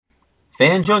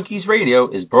Fan Junkies Radio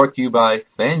is brought to you by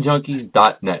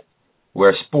FanJunkies.net,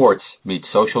 where sports meets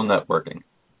social networking.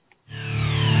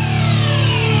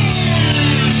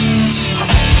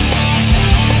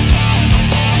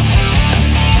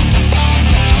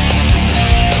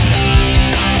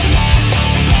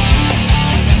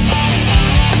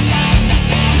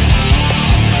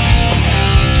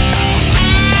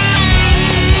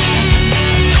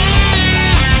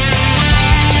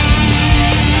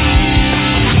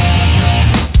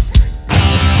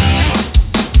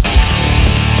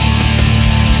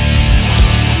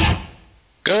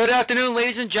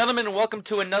 Gentlemen, and welcome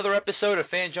to another episode of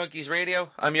Fan Junkies Radio.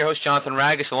 I'm your host, Jonathan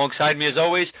Ragus. Alongside me, as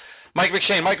always, Mike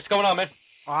McShane. Mike, what's going on, man?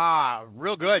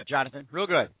 Real good, Jonathan. Real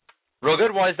good. Real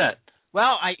good? Why is that?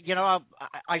 Well, I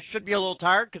should be a little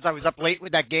tired because I was up late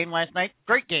with that game last night.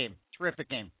 Great game. Terrific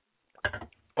game.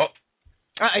 Well,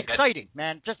 exciting,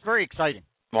 man. Just very exciting.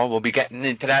 Well, we'll be getting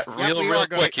into that real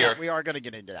quick here. We are going to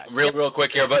get into that. Real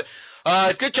quick here, but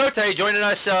good show today. Joining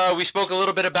us, we spoke a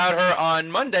little bit about her on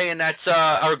Monday, and that's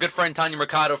our good friend Tanya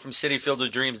Mercado from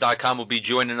CityFieldersDreams.com will be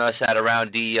joining us at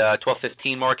around the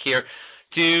 12:15 mark here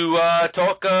to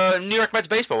talk New York Mets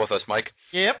baseball with us, Mike.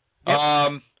 Yep.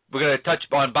 We're going to touch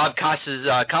on Bob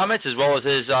Costas' comments as well as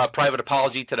his private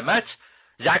apology to the Mets.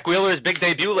 Zach Wheeler's big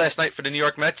debut last night for the New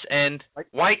York Mets, and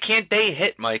why can't they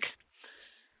hit, Mike?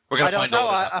 We're going to find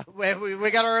out.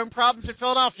 We got our own problems in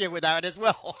Philadelphia with that as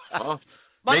well.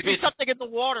 Must be something in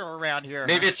the water around here.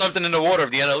 Maybe it's something in the water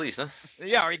of the NL East, huh?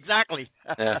 Yeah, exactly.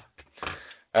 Yeah.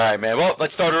 All right, man. Well,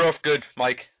 let's start it off good,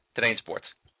 Mike, today in sports.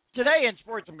 Today in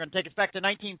sports, I'm going to take us back to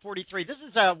 1943. This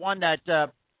is one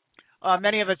that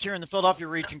many of us here in the Philadelphia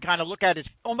region kind of look at as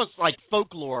almost like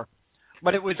folklore.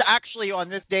 But it was actually on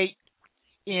this date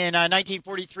in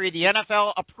 1943, the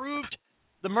NFL approved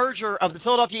the merger of the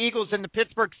Philadelphia Eagles and the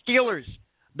Pittsburgh Steelers,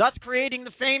 thus creating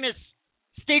the famous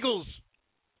Steagles.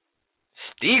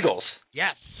 Steagles?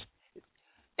 Yes.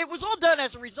 It was all done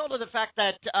as a result of the fact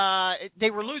that the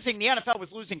NFL was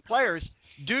losing players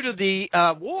due to the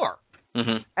war.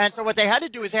 Mm-hmm. And so what they had to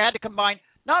do is they had to combine,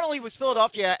 not only was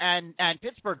Philadelphia and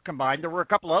Pittsburgh combined, there were a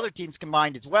couple other teams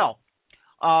combined as well.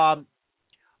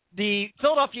 The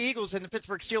Philadelphia Eagles and the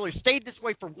Pittsburgh Steelers stayed this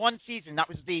way for one season. That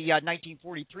was the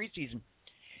 1943 season.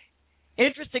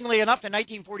 Interestingly enough, in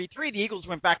 1943, the Eagles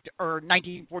went back to, or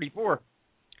 1944,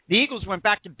 the Eagles went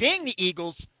back to being the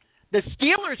Eagles. The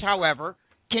Steelers, however,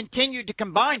 continued to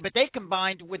combine, but they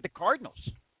combined with the Cardinals.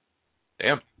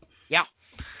 Damn. Yeah.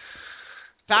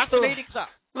 Fascinating stuff.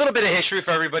 A little bit of history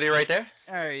for everybody right there.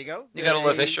 There you go. You got a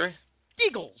little history.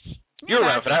 Eagles. You're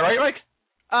around for that, right, Mike?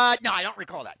 No, I don't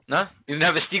recall that. No? You didn't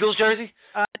have a Steagles jersey?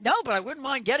 No, but I wouldn't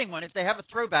mind getting one if they have a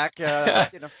throwback.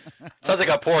 Sounds like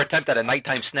a poor attempt at a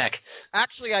nighttime snack.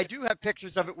 Actually, I do have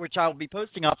pictures of it, which I'll be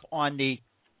posting up on the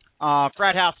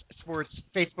Frat House Sports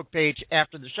Facebook page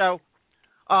after the show.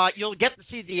 You'll get to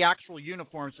see the actual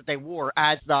uniforms that they wore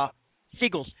as the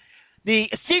Seagulls. The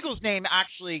Seagulls name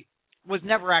actually was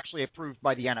never actually approved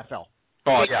by the NFL.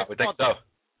 Oh, yeah, I would think so.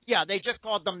 Yeah, they just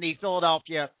called them the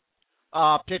Philadelphia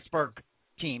Pittsburgh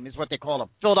team is what they call them.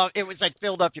 It was like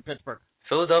Philadelphia-Pittsburgh.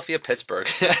 Philadelphia-Pittsburgh.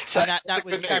 that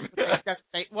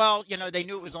was well, they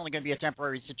knew it was only going to be a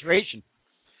temporary situation.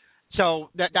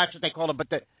 So that's what they called them. But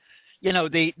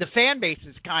the fan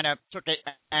bases kind of took it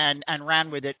and ran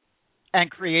with it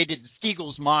and created the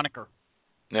Steagles moniker.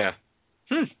 Yeah.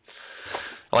 I'd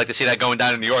like to see that going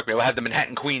down in New York. We'll have the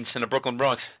Manhattan Queens and the Brooklyn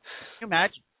Bronx. Can you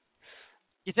imagine?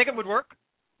 You think it would work?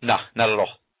 No, not at all.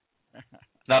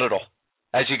 Not at all.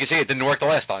 As you can see, it didn't work the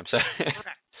last time. So,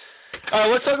 all right,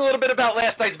 let's talk a little bit about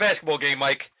last night's basketball game,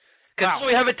 Mike. Because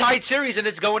we have a tied series, and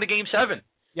it's going to Game 7.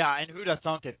 Yeah, and who'd have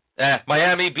thunk it?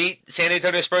 Miami beat San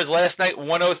Antonio Spurs last night,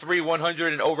 103-100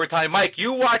 in overtime. Mike,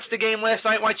 you watched the game last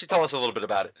night. Why don't you tell us a little bit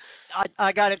about it?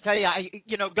 I got to tell you,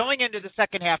 going into the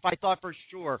second half, I thought for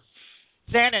sure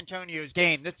San Antonio's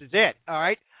game, this is it, all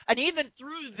right? And even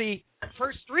through the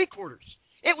first three quarters,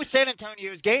 it was San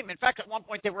Antonio's game. In fact, at one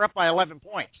point, they were up by 11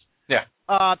 points. Yeah.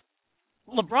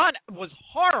 LeBron was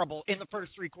horrible in the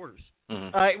first three quarters.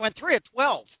 Mm-hmm. It went 3 of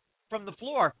 12 from the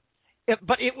floor,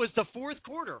 but it was the fourth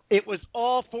quarter. It was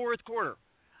all fourth quarter,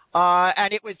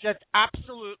 and it was just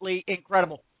absolutely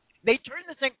incredible. They turned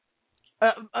the thing.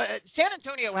 San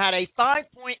Antonio had a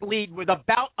 5-point lead with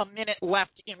about a minute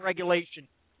left in regulation,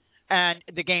 and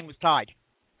the game was tied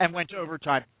and went to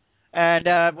overtime. And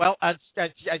as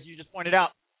you just pointed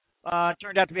out,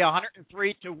 turned out to be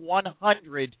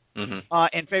 103-100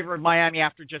 in favor of Miami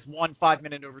after just one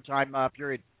 5-minute overtime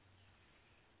period.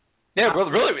 Yeah,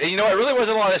 really, it really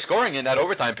wasn't a lot of scoring in that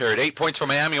overtime period. 8 points for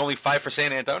Miami, only 5 for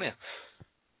San Antonio.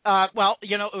 It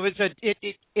was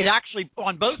it actually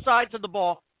on both sides of the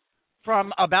ball.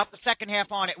 from about the second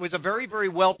half on, it was a very, very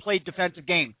well played defensive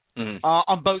game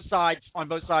on both sides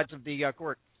of the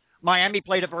court. Miami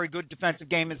played a very good defensive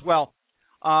game as well.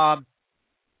 I'm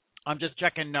just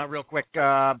checking real quick.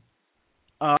 Field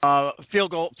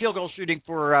goal shooting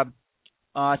for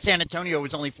San Antonio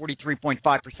was only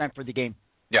 43.5% for the game.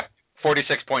 Yeah,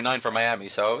 46.9 for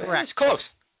Miami. So it's close.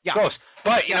 Yeah. Close.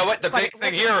 But you know what? The big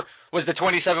thing here was the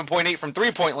 27.8 from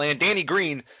three-point land. Danny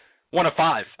Green, 1 of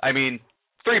 5. I mean,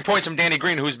 3 points from Danny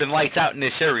Green, who's been lights out in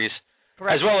this series.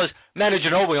 Correct. As well as Manu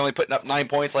Ginobili only putting up 9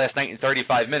 points last night in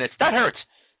 35 minutes. That hurts.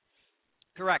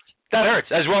 Correct. That hurts.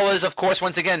 As well as, of course,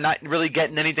 once again, not really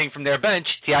getting anything from their bench.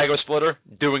 Thiago Splitter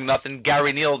doing nothing.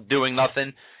 Gary Neal doing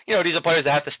nothing. You know, these are players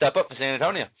that have to step up for San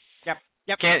Antonio. Yep.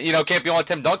 Can't be on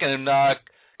Tim Duncan and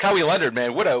Kawhi Leonard,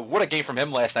 man. What a game from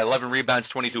him last night. 11 rebounds,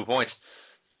 22 points.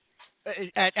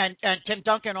 And Tim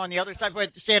Duncan on the other side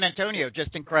with San Antonio,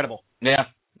 just incredible. Yeah.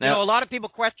 You know, a lot of people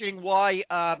questioning why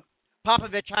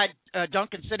Popovich had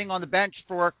Duncan sitting on the bench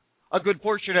for a good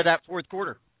portion of that fourth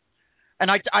quarter.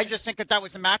 And I just think that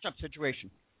was a matchup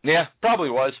situation. Yeah, probably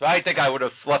was. I think I would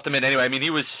have left him in anyway. I mean, he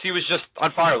was just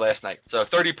on fire last night. So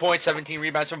 30 points, 17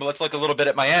 rebounds. But let's look a little bit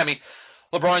at Miami.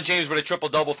 LeBron James with a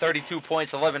triple-double, 32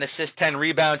 points, 11 assists, 10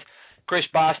 rebounds. Chris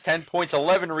Bosh, 10 points,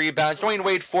 11 rebounds. Dwayne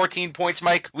Wade, 14 points.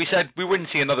 Mike, we said we wouldn't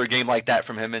see another game like that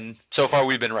from him, and so far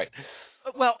we've been right.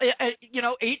 Well, you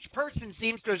know, each person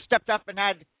seems to have stepped up and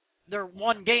had their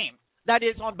one game. That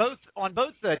is on both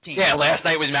teams. Yeah, last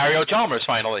night was Mario Chalmers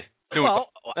finally.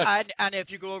 Well, and if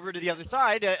you go over to the other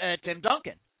side, Tim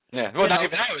Duncan. Yeah, well, not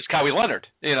even that. It was Kawhi Leonard.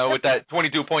 You know, with that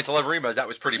 22 points, 11 rebounds, that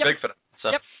was pretty big for them.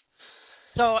 So. Yep.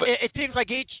 So it seems like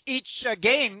each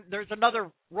game there's another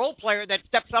role player that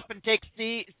steps up and takes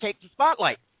the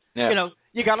spotlight. Yeah. You know,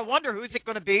 you got to wonder who's it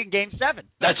going to be in Game 7.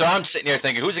 That's what I'm sitting here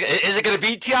thinking. Is it going to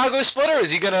be Thiago Splitter?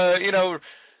 Is he going to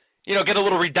get a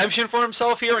little redemption for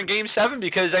himself here in Game 7?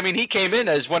 Because I mean, he came in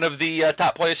as one of the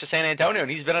top players for San Antonio, and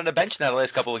he's been on the bench now the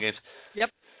last couple of games. Yep.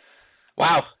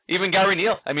 Wow. Even Gary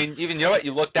Neal. I mean, even you know what?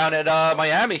 You look down at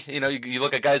Miami. You know, you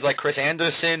look at guys like Chris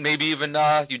Anderson, maybe even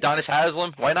Udonis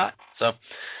Haslem. Why not? So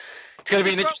it's going to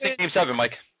be an interesting Game 7,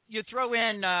 Mike. You throw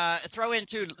in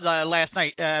too last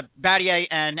night, Battier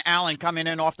and Allen coming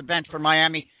in off the bench for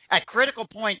Miami at critical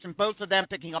points, and both of them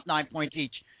picking up 9 points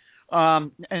each.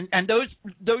 And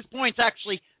those points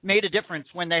actually made a difference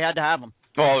when they had to have them.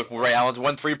 Well, Ray Allen's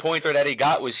 1 3-pointer that he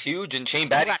got was huge, and Shane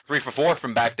Battier 3 for 4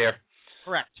 from back there.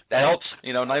 Correct. That helps.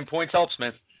 You know, 9 points helps,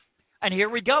 man. And here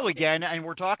we go again, and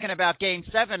we're talking about Game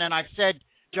 7, and I've said,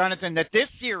 Jonathan, that this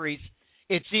series,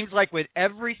 it seems like with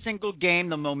every single game,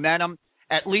 the momentum,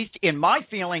 at least in my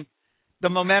feeling, the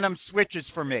momentum switches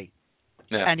for me.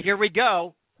 Yeah. And here we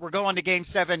go. We're going to Game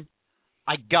 7.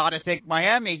 I got to think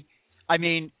Miami. I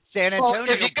mean, San Antonio. Well,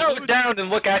 if you go down and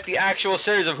look at the actual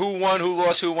series of who won, who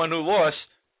lost,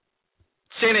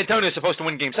 San Antonio is supposed to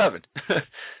win Game 7.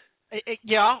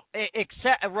 Yeah,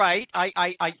 except right. I'm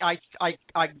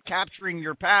capturing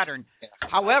your pattern. Yeah.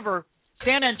 However,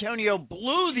 San Antonio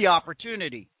blew the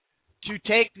opportunity to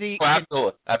take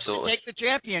absolutely take the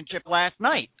championship last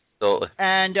night. Absolutely.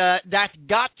 And that's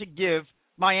got to give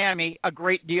Miami a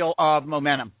great deal of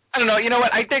momentum. I don't know. You know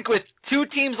what? I think with two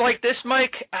teams like this,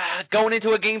 Mike, going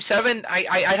into a Game 7,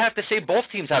 I'd have to say both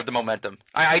teams have the momentum.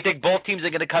 I think both teams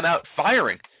are going to come out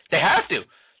firing. They have to.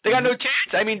 They got no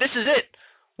chance. I mean, this is it.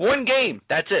 One game.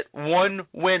 That's it. One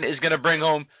win is going to bring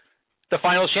home the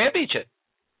finals championship.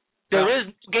 There is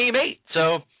Game 8.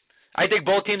 So I think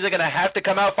both teams are going to have to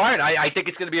come out firing. I think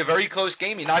it's going to be a very close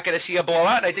game. You're not going to see a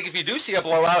blowout. And I think if you do see a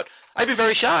blowout, I'd be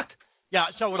very shocked.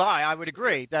 Yeah, so would I. I would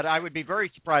agree that I would be very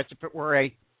surprised if it were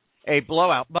a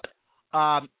blowout. But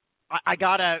I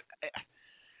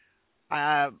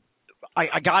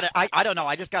don't know.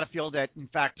 I just got to feel that, in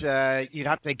fact, you'd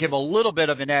have to give a little bit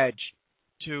of an edge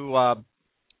to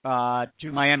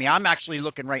Miami. I'm actually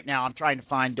looking right now. I'm trying to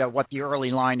find what the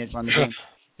early line is on the game.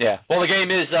 Yeah. Well, the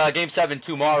game is Game 7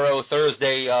 tomorrow,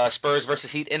 Thursday, Spurs versus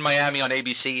Heat in Miami on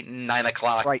ABC, 9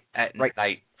 o'clock at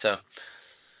night. So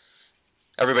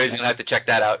everybody's going to have to check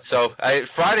that out. So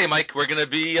Friday, Mike, we're going to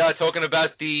be talking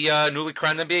about the newly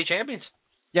crowned NBA champions.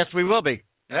 Yes, we will be.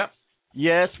 Yeah.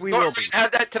 Yes, we will be.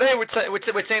 Had that today with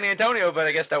San Antonio, but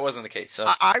I guess that wasn't the case. So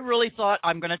I really thought,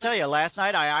 I'm going to tell you, last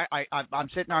night I'm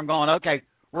sitting there, I'm going, okay,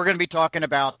 we're going to be talking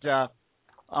about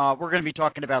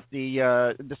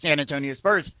the San Antonio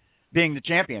Spurs being the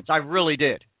champions. I really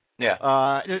did.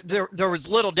 Yeah. There was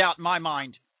little doubt in my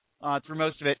mind through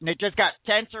most of it, and it just got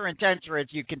tenser and tenser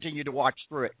as you continue to watch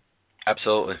through it.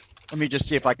 Absolutely. Let me just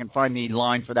see if I can find the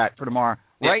line for that for tomorrow.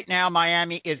 Yeah. Right now,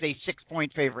 Miami is a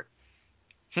 6-point favorite.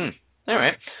 All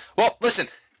right. Well, listen,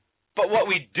 but what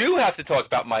we do have to talk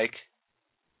about, Mike,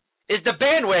 is the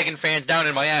bandwagon fans down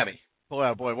in Miami. Boy,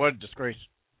 oh boy, what a disgrace.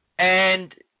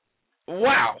 And,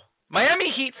 wow,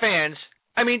 Miami Heat fans,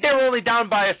 I mean, they were only down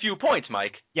by a few points,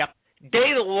 Mike. Yep.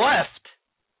 They left.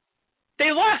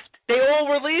 They all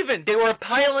were leaving. They were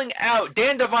piling out.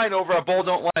 Dan Devine over at Bull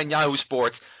Don't Lie on Yahoo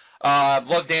Sports.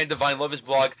 Love Dan Devine, love his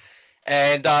blog.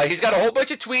 And he's got a whole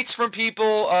bunch of tweets from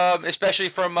people, especially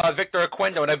from Victor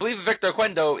Aquendo. And I believe Victor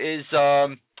Aquendo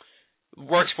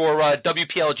works for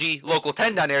WPLG Local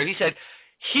 10 down there. He said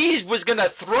he was going to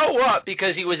throw up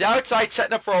because he was outside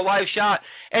setting up for a live shot,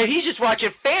 and he's just watching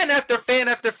fan after fan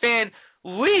after fan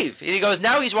leave. And he goes,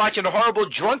 now he's watching a horrible,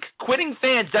 drunk, quitting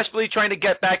fans desperately trying to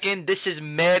get back in. This is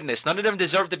madness. None of them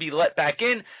deserve to be let back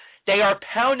in. They are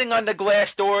pounding on the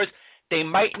glass doors. They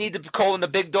might need to call in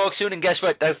the big dog soon, and guess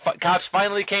what? The cops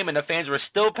finally came, and the fans were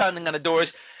still pounding on the doors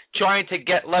trying to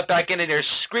get let back in, and they're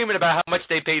screaming about how much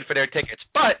they paid for their tickets.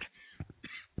 But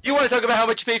you want to talk about how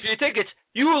much you paid for your tickets?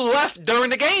 You left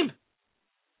during the game.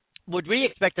 Would we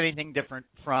expect anything different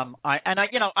from I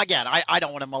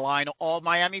don't want to malign all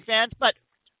Miami fans, but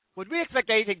would we expect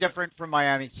anything different from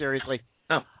Miami? Seriously,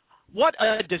 no. What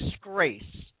a disgrace!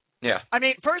 Yeah. I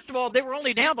mean, first of all, they were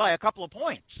only down by a couple of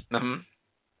points, and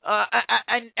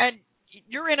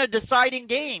you're in a deciding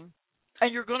game,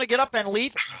 and you're going to get up and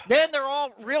leave. Then they're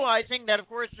all realizing that, of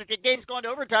course, the game's going to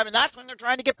overtime, and that's when they're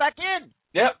trying to get back in.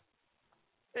 Yep.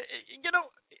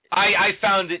 I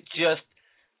found it just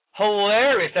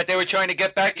hilarious that they were trying to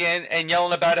get back in and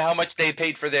yelling about how much they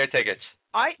paid for their tickets.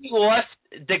 You left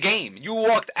the game. You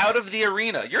walked out of the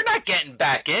arena. You're not getting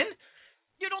back in.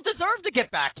 You don't deserve to get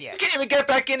back in. You can't even get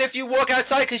back in if you walk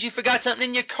outside because you forgot something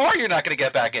in your car. You're not going to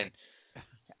get back in.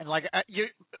 And you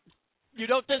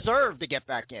don't deserve to get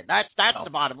back in. That's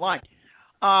the bottom line.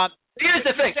 Here's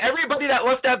the thing. Everybody that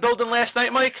left that building last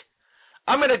night, Mike,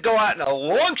 I'm going to go out in a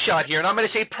long shot here, and I'm going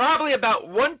to say probably about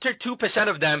 1 to 2%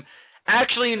 of them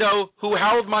actually know who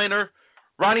Harold Miner,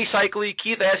 Ronnie Cycli,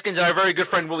 Keith Askins, and our very good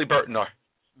friend Willie Burton are.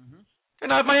 Mm-hmm. They're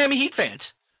not Miami Heat fans.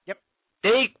 Yep.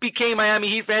 They became Miami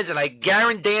Heat fans, and I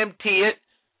guarantee it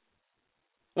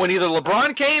when either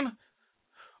LeBron came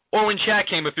or when Shaq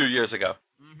came a few years ago.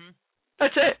 Mm-hmm.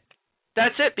 That's it.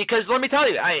 Because let me tell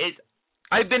you,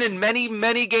 I've been in many,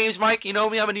 many games, Mike. You know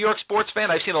me, I'm a New York sports fan.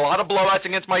 I've seen a lot of blowouts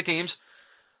against my teams.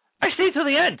 I stayed till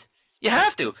the end. You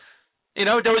have to. You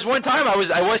know, there was one time I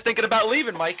was thinking about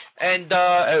leaving, Mike, and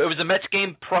it was a Mets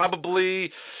game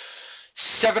probably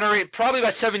 6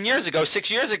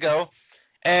 years ago,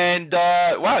 and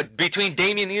wow, between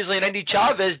Damian Easley and Andy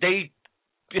Chavez, they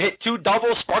hit 2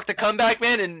 doubles, sparked a comeback,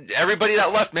 man, and everybody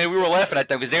that left, man, we were laughing at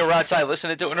them because they were outside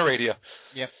listening to it on the radio.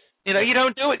 Yep. You know, you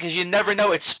don't do it because you never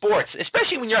know. It's sports,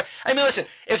 especially when you're – I mean, listen,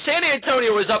 if San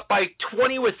Antonio was up by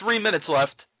 20 with 3 minutes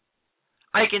left,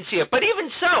 I can see it. But even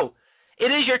so,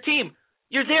 it is your team.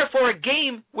 You're there for a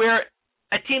game where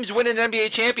a team's winning an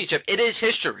NBA championship. It is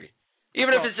history.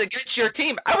 Even if it's against your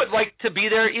team, I would like to be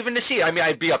there even to see it. I mean,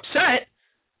 I'd be upset,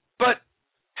 but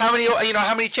how many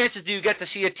chances do you get to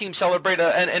see a team celebrate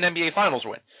an NBA Finals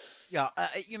win? Yeah,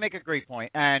 you make a great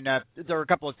point, and there are a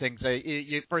couple of things.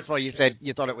 First of all, you said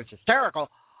you thought it was hysterical.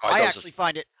 I actually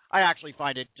find it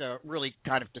really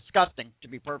kind of disgusting, to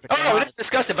be perfectly honest. It is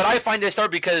disgusting, but I find it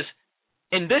hard because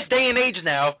in this day and age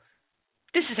now,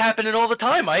 this is happening all the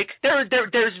time, Mike. There's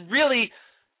really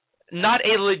not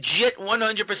a legit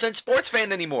 100% sports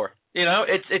fan anymore. You know,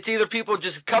 it's either people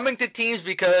just coming to teams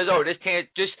because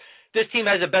this team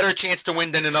has a better chance to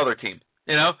win than another team.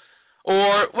 You know,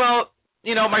 or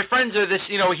you know, my friends are this,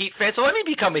 Heat fan, so let me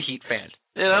become a Heat fan,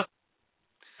 you know?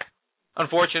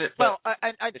 Unfortunate. Well,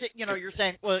 I think, you're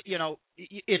saying,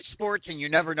 it's sports and you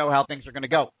never know how things are going to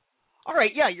go. All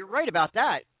right, yeah, you're right about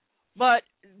that. But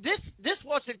this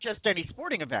wasn't just any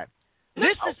sporting event.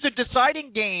 This is the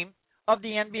deciding game of the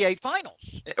NBA Finals.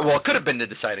 Well, it could have been the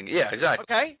deciding. Yeah, exactly.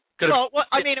 Okay. It was.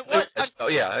 Excuse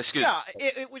me. Yeah,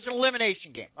 it was an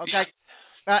elimination game, okay?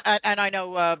 And I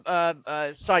know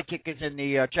Sidekick is in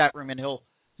the chat room, and he'll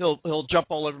jump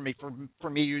all over me for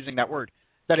me using that word.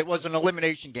 That it was an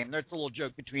elimination game. That's a little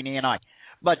joke between he and I.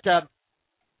 But you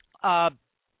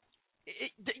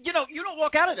don't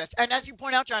walk out of this. And as you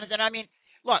point out, Jonathan, I mean,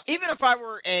 look, even if I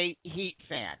were a Heat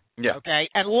fan, okay,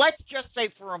 and let's just say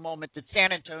for a moment that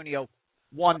San Antonio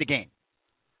won the game,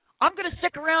 I'm going to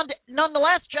stick around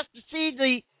nonetheless just to see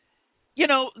the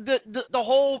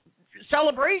whole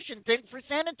celebration thing for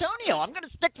San Antonio. I'm going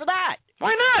to stick for that.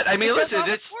 Why not? I mean, listen,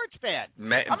 I'm a sports fan.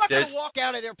 I'm not going to walk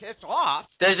out of there pissed off.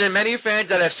 There's been many fans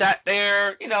that have sat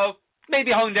there,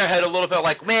 maybe hung their head a little bit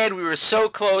like, man, we were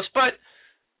so close. But,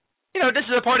 this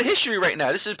is a part of history right now.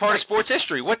 This is part of sports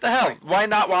history. What the hell? Why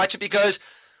not watch it? Because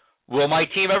will my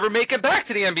team ever make it back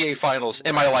to the NBA Finals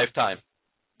in my lifetime?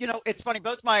 it's funny.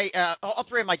 Both all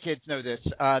three of my kids know this.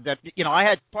 That I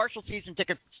had partial season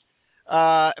tickets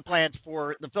plans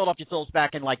for the Philadelphia Phils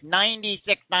back in like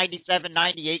 96, 97,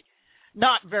 98.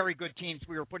 Not very good teams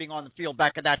we were putting on the field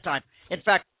back at that time. In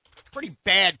fact, pretty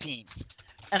bad teams.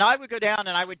 And I would go down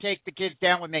and I would take the kids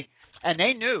down with me, and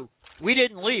they knew we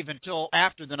didn't leave until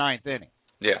after the ninth inning.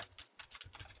 Yeah.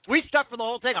 We stuck for the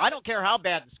whole thing. I don't care how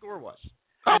bad the score was.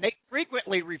 Oh. And they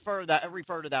frequently refer to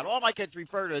that. All my kids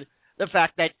refer to the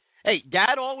fact that, hey,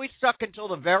 Dad always stuck until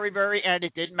the very, very end.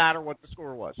 It didn't matter what the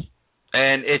score was.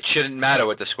 And it shouldn't matter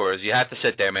what the score is. You have to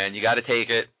sit there, man. You got to take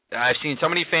it. I've seen so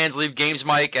many fans leave games,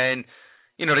 Mike, and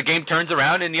the game turns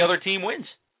around and the other team wins.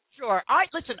 Sure. I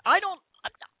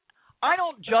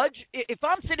don't judge. If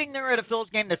I'm sitting there at a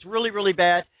Phils game that's really, really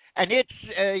bad, and it's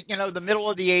the middle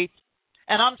of the eighth,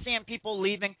 and I'm seeing people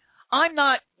leaving, I'm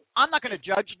not going to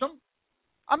judge them.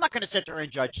 I'm not going to sit there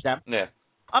and judge them. Yeah.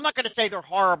 I'm not going to say they're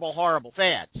horrible, horrible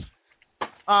fans.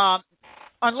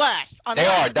 Unless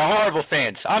they're horrible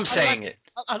fans. I'm saying it.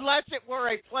 Unless it were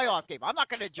a playoff game, I'm not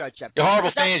going to judge them. You're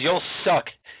horrible fans. You'll suck.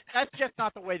 That's just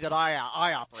not the way that I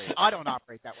operate. I don't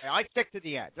operate that way. I stick to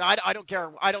the end. I don't care.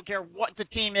 I don't care what the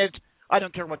team is. I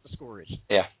don't care what the score is.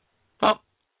 Yeah. Well,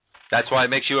 that's why it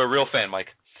makes you a real fan, Mike.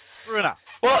 True enough.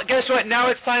 Well, guess what? Now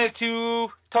it's time to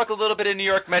talk a little bit of New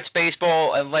York Mets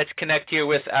baseball, and let's connect here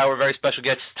with our very special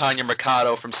guest, Tanya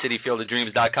Mercado from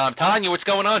cityfieldoftdreams.com. Tanya, what's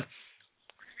going on?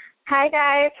 Hi,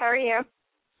 guys. How are you?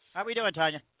 How are we doing,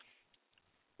 Tanya?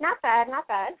 Not bad, not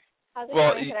bad. How's it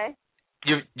going today?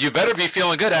 You better be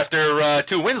feeling good after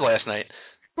 2 wins last night.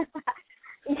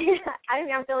 Yeah,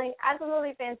 I'm feeling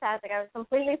absolutely fantastic. I was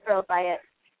completely thrilled by it.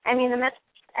 I mean, the Mets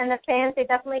and the fans, they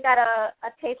definitely got a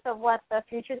taste of what the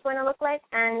future is going to look like,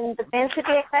 and the fans should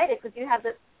be excited because you have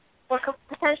what could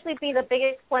potentially be the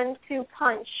biggest 1-2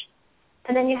 punch,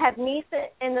 and then you have me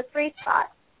sit in the 3 spot.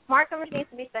 Markham needs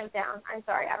to be sent down. I'm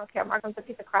sorry, I don't care. Markham's a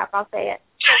piece of crap. I'll say it.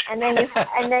 And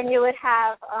then you would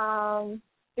have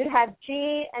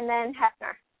G and then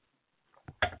Hefner.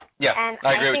 Yeah, and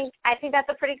I agree. I think that's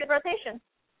a pretty good rotation.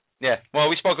 Yeah, well,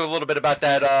 we spoke a little bit about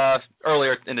that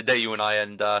earlier in the day, you and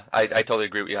I totally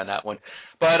agree with you on that one.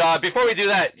 But before we do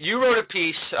that, you wrote a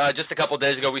piece just a couple of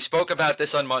days ago. We spoke about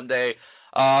this on Monday.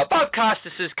 Bob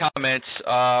Costas' comments,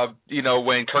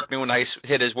 when Kirk Newman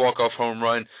hit his walk-off home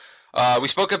run. We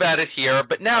spoke about it here,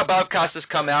 but now Bob Costas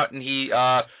come out and he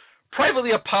privately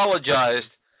apologized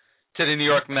to the New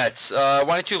York Mets. Why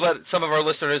don't you let some of our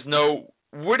listeners know,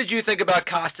 what did you think about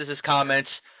Costas' comments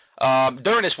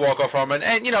during this walk-off home run?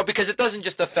 And, because it doesn't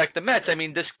just affect the Mets. I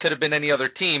mean, this could have been any other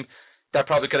team that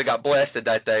probably could have got blasted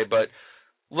that day. But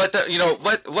let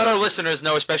our listeners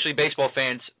know, especially baseball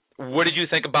fans, what did you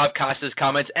think of Bob Costas'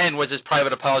 comments, and was his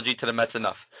private apology to the Mets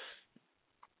enough?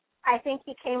 I think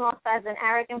he came off as an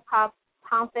arrogant,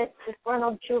 pompous,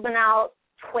 disgruntled, juvenile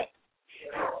twit.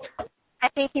 I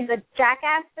think he's a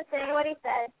jackass for saying what he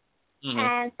said. Mm-hmm.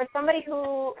 And for somebody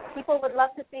who people would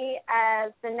love to see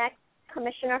as the next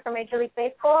commissioner for Major League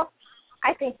Baseball,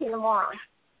 I think he's a moron.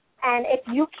 And if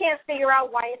you can't figure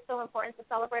out why it's so important to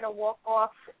celebrate a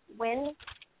walk-off win,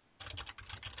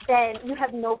 then you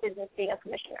have no business being a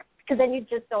commissioner, because then you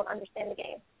just don't understand the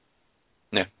game.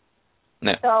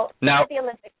 No. So, now, the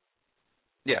Olympics.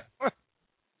 Yeah.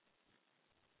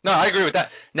 No, I agree with that.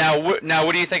 Now, what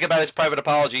do you think about his private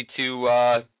apology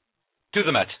to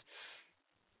the Mets?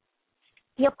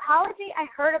 The apology, I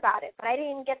heard about it, but I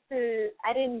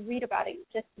didn't read about it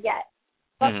just yet.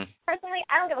 But personally,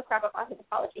 I don't give a crap about his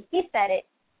apology. He said it,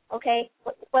 okay?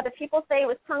 Whether people say it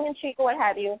was tongue-in-cheek or what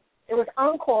have you, it was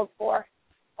uncalled for.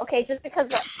 Okay, just because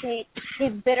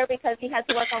he's bitter because he had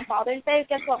to work on Father's Day.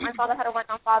 Guess what? My father had to work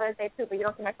on Father's Day too, but you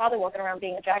don't see my father walking around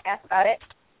being a jackass about it.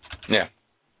 Yeah.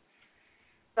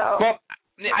 So,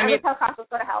 I would tell Costas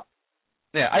go to hell.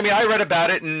 Yeah, I mean, I read about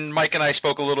it, and Mike and I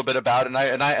spoke a little bit about it,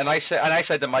 and I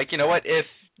said to Mike, you know what? If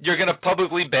you're going to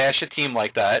publicly bash a team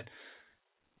like that,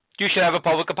 you should have a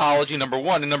public apology, number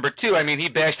one, and number two, I mean, he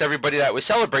bashed everybody that was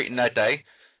celebrating that day.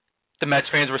 The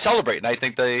Mets fans were celebrating. I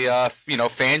think the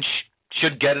fans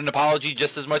should get an apology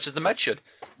just as much as the Mets should.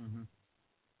 Mm-hmm.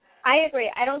 I agree.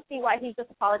 I don't see why he's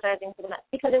just apologizing to the Mets,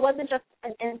 because it wasn't just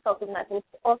an insult to the Mets. It was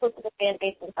also to the fan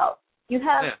base themselves. You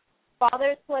have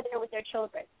fathers who are there with their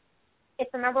children.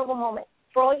 It's a memorable moment.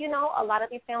 For all you know, a lot of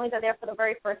these families are there for the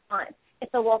very first time.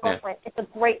 It's a walk-off win. It's a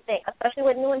great thing, especially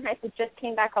with Newman Heights, who just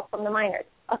came back up from the minors.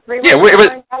 A 3-run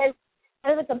win, that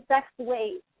is the best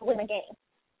way to win a game.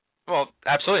 Well,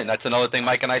 absolutely, and that's another thing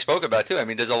Mike and I spoke about, too. I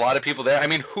mean, there's a lot of people there. I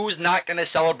mean, who's not going to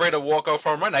celebrate a walk-off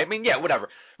home run? I mean, yeah, whatever.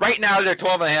 Right now, they're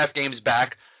 12 and a half games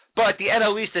back, but the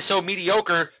NL East is so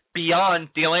mediocre beyond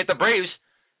the Atlanta Braves.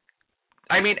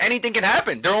 I mean, anything can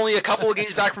happen. They're only a couple of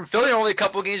games back from Philly. They're only a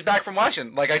couple of games back from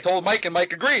Washington. Like I told Mike, and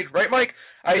Mike agreed. Right, Mike?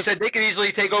 I said they could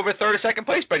easily take over third or second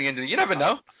place by the end of the year. You never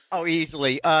know. Oh,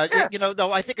 easily.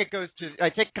 Though, I think I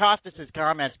think Costas'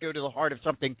 comments go to the heart of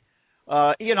something.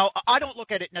 I don't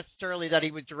look at it necessarily that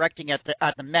he was directing at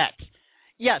the Mets.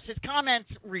 Yes, his comments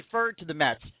referred to the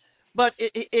Mets. But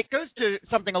it goes to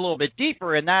something a little bit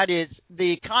deeper, and that is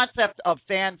the concept of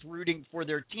fans rooting for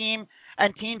their team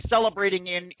and teams celebrating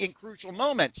in crucial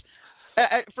moments.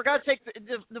 For God's sake,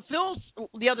 the Phils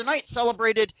the other night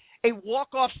celebrated a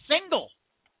walk-off single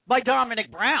by Dominic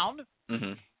Brown.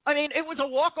 Mm-hmm. I mean, it was a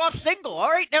walk-off single. All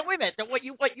right, now wait a minute.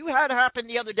 What you had happen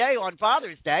the other day on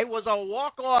Father's Day was a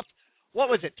walk-off. What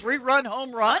was it? 3-run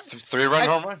home run. 3-run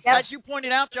home run. As you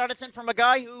pointed out, Jonathan, from a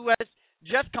guy who has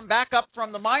just come back up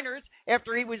from the minors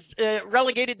after he was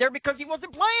relegated there because he wasn't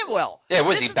playing well. Yeah,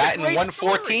 was he batting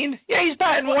 114? Yeah, he's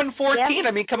batting 114. Yeah.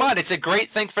 I mean, come on. It's a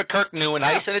great thing for Kirk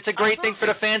Neuenhuis, and it's a great thing for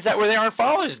the fans that were there on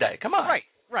Father's Day. Come on.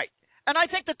 Right. And I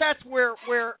think that's where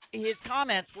his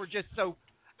comments were just so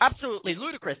absolutely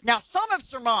ludicrous. Now, some have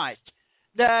surmised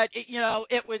that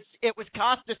it was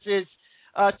Costas's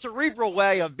cerebral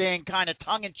way of being kind of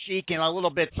tongue-in-cheek and a little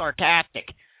bit sarcastic.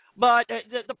 But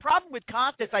the problem with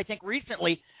Costas, I think,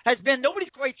 recently has been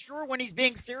nobody's quite sure when he's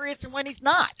being serious and when he's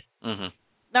not. Mm-hmm.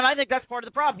 And I think that's part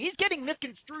of the problem. He's getting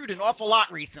misconstrued an awful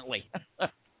lot recently.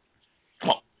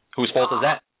 Well, whose fault is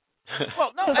that?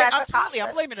 Well, no, absolutely.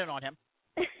 I'm blaming it on him.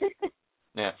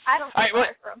 Yeah. I don't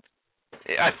think for him.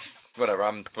 Whatever.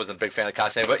 I wasn't a big fan of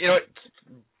Costas. But,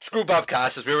 screw Bob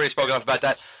Costas. We already spoke enough about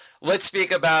that. Let's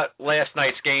speak about last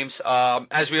night's games.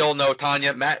 As we all know,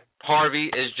 Tanya, Matt Harvey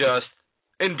is just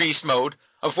in beast mode.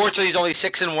 Unfortunately, he's only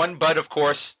 6-1, but of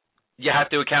course, you have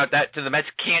to account that the Mets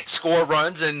can't score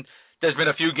runs, and there's been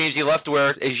a few games he left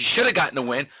where he should have gotten a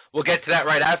win. We'll get to that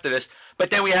right after this. But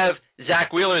then we have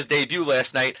Zach Wheeler's debut last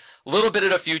night. A little bit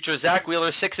of the future. Zach Wheeler,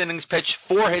 6 innings pitched,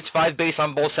 4 hits, 5 base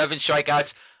on balls, 7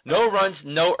 strikeouts. No runs,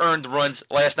 no earned runs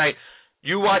last night.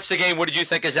 You watched the game. What did you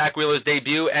think of Zach Wheeler's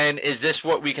debut, and is this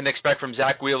what we can expect from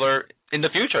Zach Wheeler in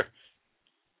the future?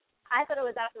 I thought it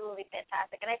was absolutely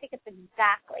fantastic, and I think it's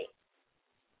exactly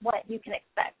what you can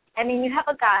expect. I mean, you have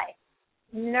a guy,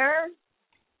 nerves.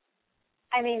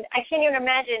 I mean, I can't even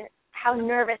imagine how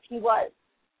nervous he was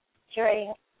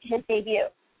during his debut.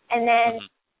 And then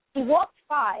he walked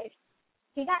 5.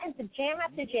 He got into jam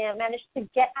after jam, managed to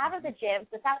get out of the jams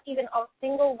without even a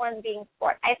single run being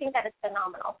scored. I think that is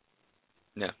phenomenal.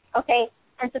 Yeah. Okay,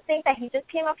 and to think that he just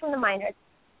came up from the minors,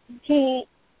 he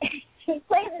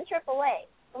plays in AAA.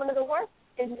 One of the worst,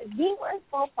 in the worst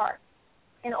ballpark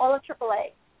in all of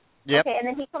AAA. Yep. Okay, and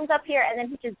then he comes up here and then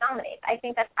he just dominates. I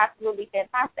think that's absolutely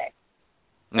fantastic.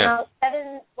 Yeah.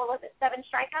 7 strikeouts? 7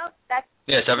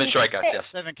 strikeouts, yes.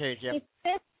 7 Ks, yeah. He's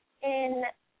 5th in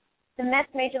the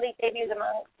Mets Major League debuts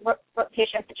among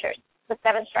rotation pitchers with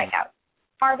 7 strikeouts.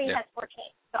 Harvey has 14,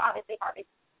 so obviously Harvey's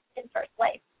in first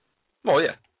place. Well,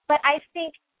 yeah. But I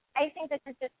think this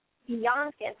is just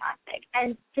beyond fantastic.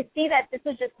 And to see that this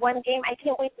was just one game, I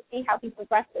can't wait to see how he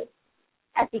progresses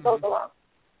as he goes along.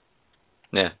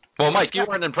 Yeah. Well, Mike, you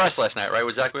weren't impressed last night, right,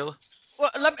 with Zach Wheeler? Well,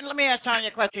 let me ask Tanya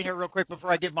a question here real quick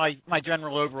before I give my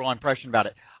general overall impression about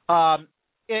it.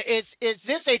 Is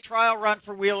this a trial run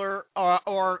for Wheeler,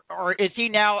 or is he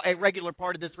now a regular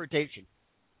part of this rotation?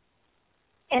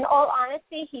 In all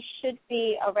honesty, he should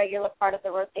be a regular part of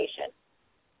the rotation.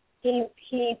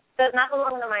 He does not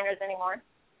belong in the minors anymore.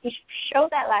 He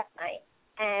showed that last night,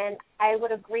 and I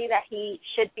would agree that he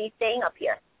should be staying up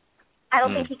here. I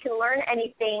don't think he can learn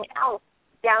anything else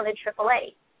down in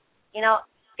AAA.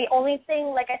 The only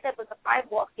thing, like I said, was the 5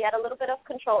 walks. He had a little bit of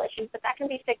control issues, but that can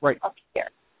be fixed up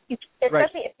here.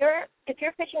 Especially if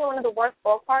you're pitching in one of the worst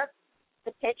ballparks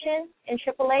to pitch in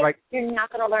AAA, you're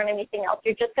not going to learn anything else.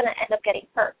 You're just going to end up getting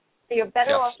hurt. So you're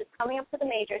better off just coming up to the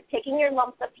majors, taking your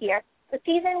lumps up here. The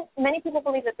season, many people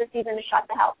believe that this season is shot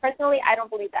to hell. Personally, I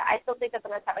don't believe that. I still think that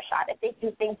the Mets have a shot if they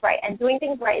do things right. And doing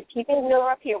things right is keeping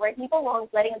Wheeler up here where he belongs,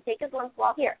 letting him take his lumps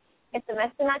while here. If the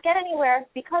Mets do not get anywhere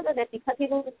because of it, because he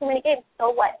loses too many games,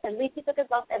 so what? At least he took his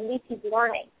lumps. At least he's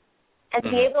learning. And to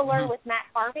be able to learn with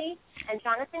Matt Harvey and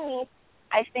Jonathan Meese,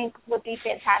 I think would be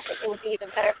fantastic. It would be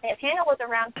even better if Santana was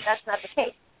around, but that's not the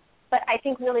case. But I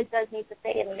think Wheeler does need to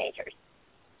stay in the majors.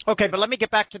 Okay, but let me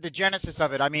get back to the genesis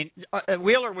of it. I mean,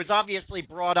 Wheeler was obviously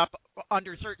brought up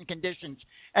under certain conditions,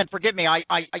 and forgive me,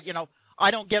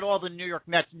 I don't get all the New York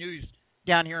Mets news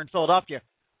down here in Philadelphia.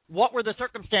 What were the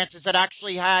circumstances that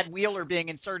actually had Wheeler being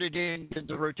inserted into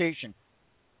the rotation?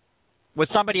 Was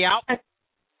somebody out?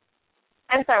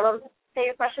 I'm sorry, say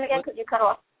your question again because you cut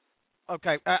off.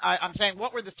 Okay, I'm saying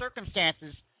what were the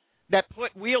circumstances that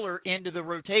put Wheeler into the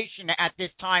rotation at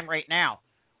this time right now?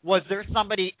 Was there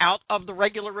somebody out of the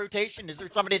regular rotation? Is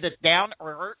there somebody that's down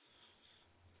or hurt?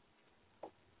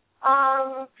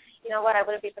 You know what? I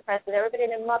wouldn't be surprised with everybody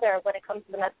and their mother when it comes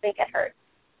to the Mets. They get hurt.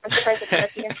 I'm surprised that the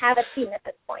Mets even have a team at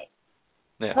this point.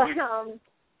 Yeah. But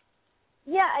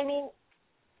yeah, I mean,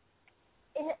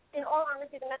 in all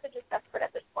honesty, the Mets are just desperate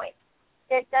at this point.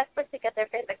 They're desperate to get their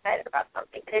fans excited about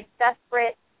something. They're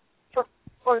desperate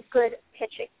for good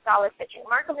pitching, solid pitching.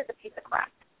 Markham is a piece of crap.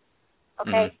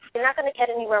 Okay? Mm-hmm. You're not going to get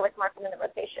anywhere with Markham in the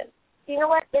rotation. So you know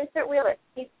what? Insert Wheeler.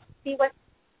 See what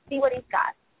he's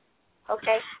got.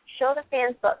 Okay? Show the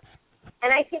fans look. And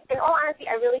I think, in all honesty,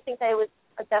 I really think that it was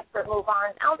a desperate move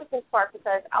on Alderson's part,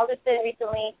 because Alderson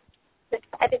recently,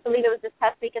 I believe it was this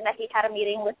past weekend, that he had a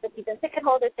meeting with the season ticket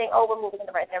holders saying, we're moving in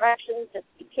the right direction, just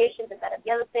be patient, and that and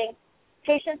the other thing.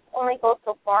 Patience only goes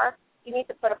so far. You need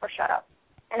to put up or shut up.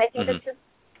 And I think that just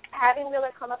having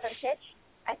Wheeler come up and pitch,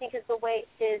 I think is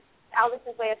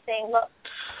Alderson's way of saying, look,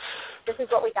 this is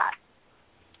what we got.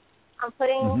 I'm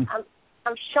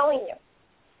showing you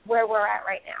where we're at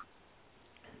right now.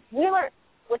 Wheeler,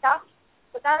 without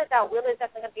a doubt, Wheeler is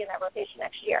definitely going to be in that rotation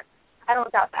next year. I don't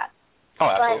doubt that.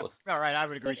 Oh, absolutely. All right, I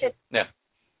would agree.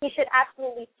 He should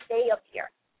absolutely stay up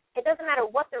here. It doesn't matter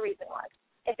what the reason was.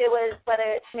 If it was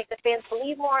whether to make the fans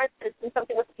believe more, to do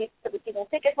something with the season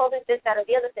ticket holders, this, that, or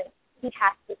the other thing, he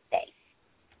has to stay.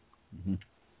 Mm-hmm.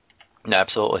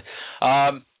 Absolutely.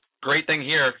 Great thing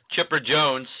here, Chipper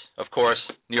Jones, of course,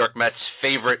 New York Mets'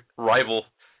 favorite rival,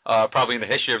 probably in the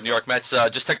history of New York Mets,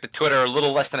 just took to Twitter a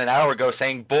little less than an hour ago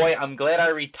saying, boy, I'm glad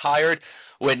I retired.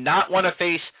 Would not want to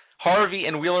face Harvey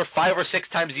and Wheeler 5 or 6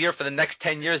 times a year for the next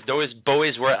 10 years. Those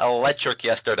boys were electric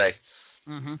yesterday.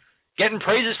 Mm-hmm. Getting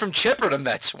praises from Chipper to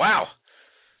Mets. Wow.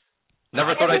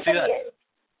 Never thought I'd see that.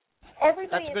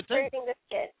 Everybody is praising this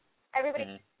kid. Everybody.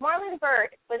 Mm-hmm. Marlon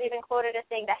Byrd was even quoted as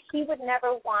saying that he would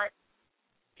never want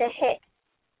to hit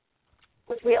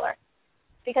with Wheeler,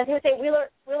 because he would say Wheeler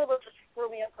will just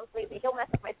screw me up completely. He'll mess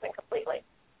up my swing completely.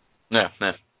 Yeah.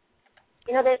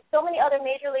 You know, there's so many other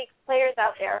major league players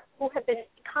out there who have been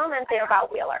commenting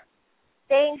about Wheeler,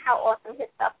 saying how awesome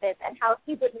his stuff is and how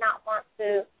he would not want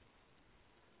to.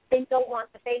 They don't want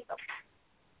to face him.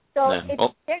 So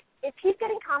if he's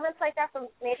getting comments like that from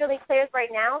major league players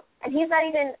right now, and he's not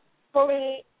even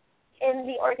fully in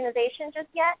the organization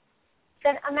just yet,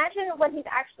 then imagine when he's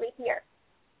actually here.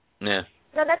 Yeah.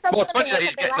 No, that's it's funny that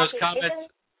he's getting those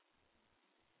comments.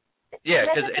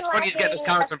 Yeah, because it's funny he's getting those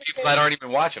comments from people that aren't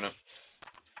even watching him.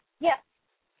 Yeah.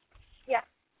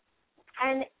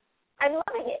 And I'm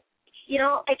loving it. You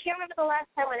know, I can't remember the last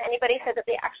time when anybody said that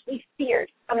they actually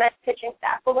feared a Mets pitching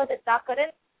staff. But was it Doc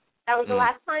Gooden? That was the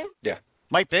last time? Yeah.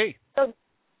 Might be. So,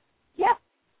 yeah.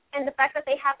 And the fact that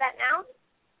they have that now,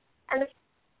 and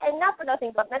not for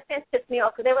nothing, but Mets fans pissed me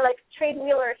off because they were like, trade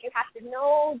Wheeler if you have to.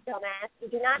 No, dumbass.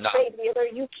 You do not trade Wheeler.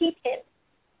 You keep him.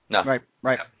 No.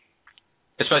 Right.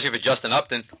 Especially with Justin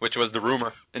Upton, which was the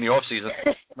rumor in the offseason.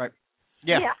 Right.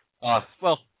 Yeah.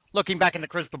 Well, looking back in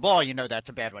the crystal ball, you know that's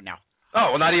a bad one now.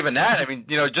 Oh, well, not even that. I mean,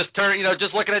 just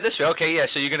looking at this way. Okay,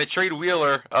 yeah, so you're going to trade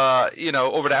Wheeler,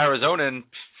 over to Arizona, and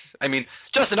I mean,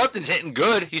 Justin Upton's hitting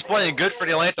good. He's playing good for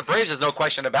the Atlanta Braves. There's no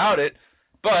question about it.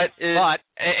 But a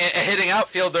hitting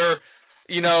outfielder,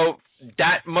 mean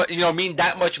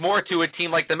that much more to a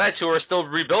team like the Mets, who are still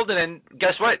rebuilding. And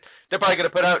guess what? They're probably going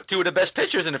to put out 2 of the best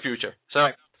pitchers in the future.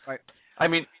 So, right. I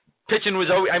mean, pitching is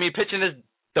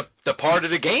the part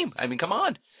of the game. I mean, come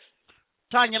on.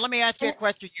 Tanya, let me ask you a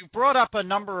question. You brought up a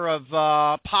number of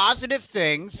positive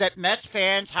things that Mets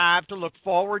fans have to look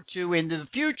forward to into the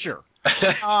future.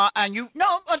 And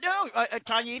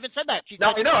Tanya even said that.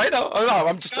 I know.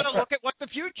 I'm just got to look at what the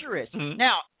future is. Mm-hmm.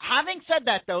 Now, having said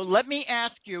that, though, let me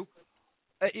ask you,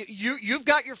 you've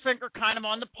got your finger kind of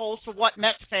on the pulse of what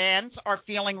Mets fans are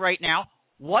feeling right now.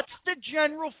 What's the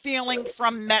general feeling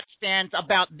from Mets fans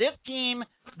about this team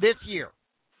this year?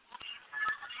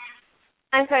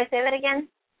 I'm sorry, say that again?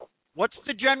 What's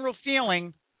the general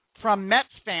feeling from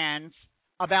Mets fans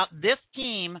about this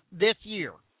team this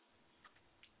year?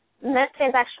 Mets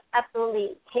fans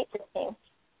absolutely hate this team.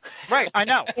 Right, I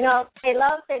know. They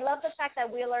love the fact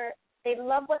that Wheeler, they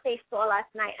love what they saw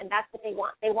last night, and that's what they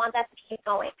want. They want that to keep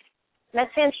going.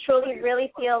 Mets fans truly,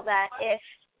 really feel that if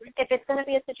it's going to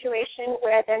be a situation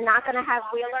where they're not going to have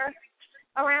Wheeler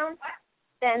around,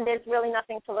 then there's really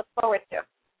nothing to look forward to.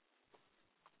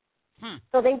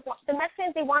 So the Mets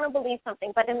fans, they want to believe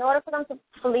something, but in order for them to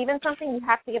believe in something, you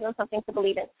have to give them something to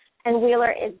believe in, and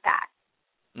Wheeler is that.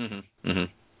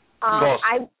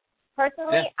 I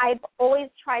personally, I've always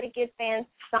tried to give fans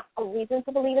a reason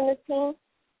to believe in this team,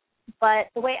 but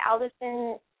the way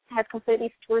Alderson has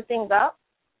completely screwed things up.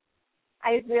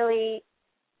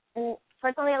 And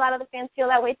personally, a lot of the fans feel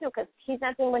that way too, because he's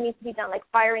not doing what needs to be done, like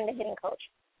firing the hitting coach.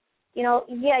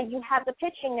 You have the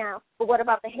pitching now, but what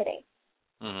about the hitting?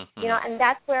 Mm-hmm. And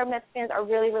that's where Mets fans are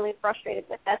really, really frustrated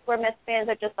with. That's where Mets fans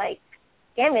are just like,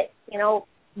 damn it,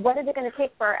 what is it going to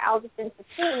take for Alderson to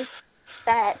see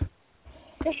that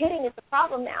the hitting is the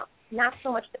problem now, not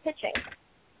so much the pitching?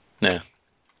 Yeah.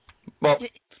 Well,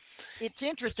 it's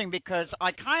interesting because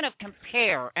I kind of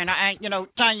compare, and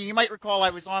Tanya, you might recall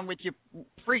I was on with you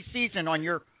pre-season on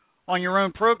your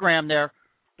own program there,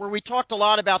 where we talked a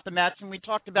lot about the Mets and we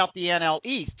talked about the NL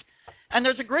East. And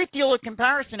there's a great deal of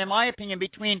comparison, in my opinion,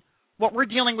 between what we're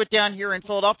dealing with down here in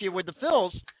Philadelphia with the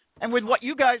Phils and with what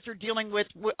you guys are dealing with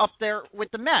up there with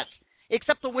the Mets.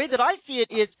 Except the way that I see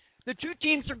it is the two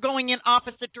teams are going in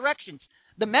opposite directions.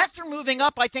 The Mets are moving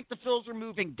up. I think the Phils are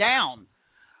moving down.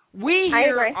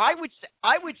 I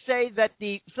would say that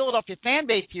the Philadelphia fan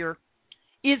base here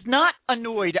is not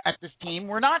annoyed at this team.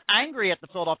 We're not angry at the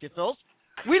Philadelphia Phils.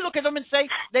 We look at them and say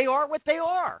they are what they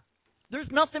are. There's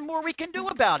nothing more we can do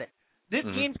about it. This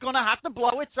team's going to have to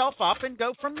blow itself up and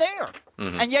go from there.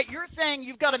 Mm-hmm. And yet you're saying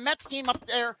you've got a Mets team up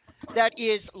there that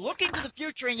is looking to the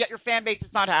future, and yet your fan base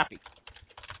is not happy.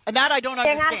 And that I don't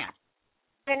understand.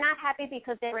 They're not happy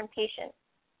because they're impatient.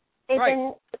 They've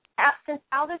been since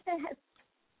Alderson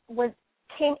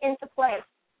came into play.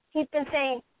 He's been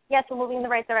saying, yes, we're moving in the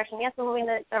right direction. Yes, we're moving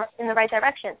in the right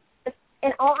direction. But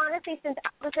in all honesty, since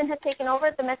Alderson has taken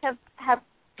over, the Mets have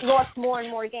lost more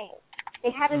and more games. They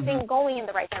haven't been going in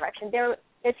the right direction. They're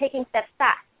taking steps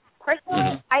back.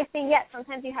 Personally, I say yes.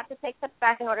 Sometimes you have to take steps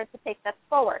back in order to take steps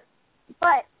forward.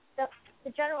 But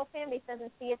the general fan base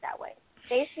doesn't see it that way.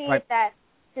 They see it that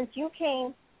since you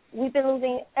came, we've been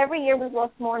losing. Every year we've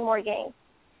lost more and more games.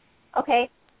 Okay?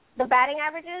 The batting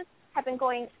averages have been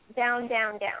going down,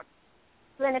 down, down.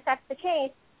 So then if that's the case,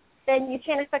 then you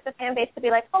can't expect the fan base to be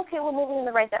like, okay, we're moving in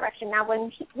the right direction. Now,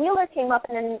 when Wheeler came up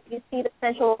and then you see the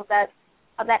potential of that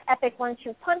epic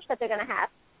 1-2 punch that they're going to have,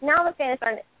 now the fan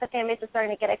base is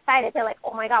starting to get excited. They're like,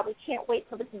 oh, my God, we can't wait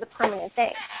till this is a permanent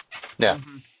thing. Yeah.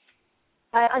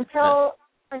 Until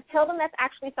the Mets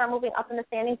actually start moving up in the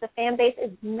standings, the fan base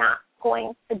is not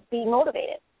going to be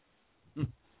motivated.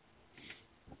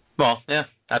 Well, yeah,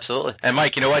 absolutely. And,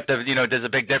 Mike, you know what? There's a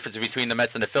big difference between the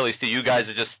Mets and the Phillies, too. You guys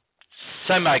are just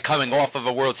coming off of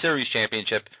a World Series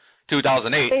championship,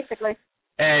 2008. Basically.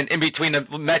 And in between the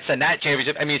Mets and that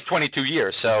championship, I mean, it's 22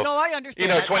 years. So, no, I understand.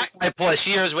 25-plus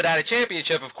years without a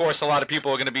championship, of course, a lot of people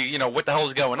are going to be, what the hell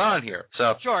is going on here?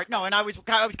 So sure. No, and I was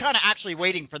kind of actually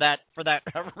waiting for that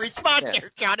response there,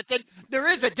 Jonathan.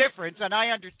 There is a difference, and I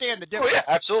understand the difference. Oh, yeah,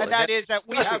 absolutely. And that is that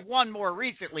we have won more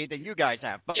recently than you guys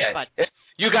have. But if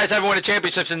you guys haven't won a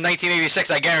championship since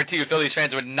 1986, I guarantee you Phillies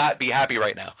fans would not be happy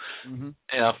right now. Mm-hmm.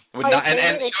 Would not, and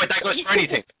that goes for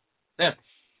anything. Yeah.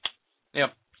 Yeah.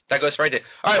 That goes right there.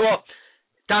 All right, well,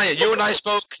 Tanya, you and I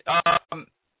spoke.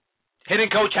 Hitting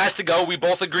coach has to go. We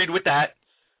both agreed with that.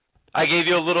 I gave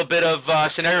you a little bit of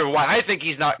scenario of why I think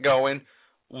he's not going.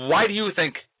 Why do you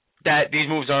think that these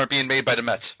moves aren't being made by the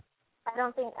Mets? I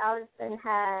don't think Alderson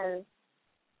has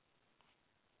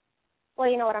 – well,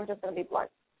 you know what? I'm just going to be blunt.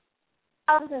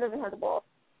 Alderson doesn't have the ball.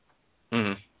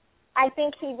 Mm-hmm. I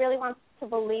think he really wants to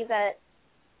believe that,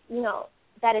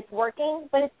 that it's working,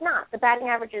 but it's not. The batting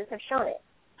averages have shown it.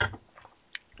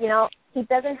 He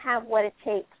doesn't have what it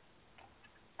takes.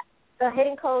 The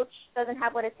hitting coach doesn't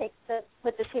have what it takes to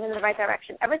put the team in the right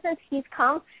direction. Ever since he's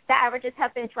come, the averages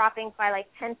have been dropping by like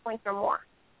 10 points or more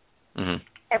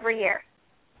every year.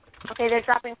 Okay, they're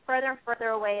dropping further and further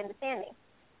away in the standings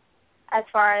as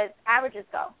far as averages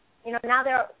go. Now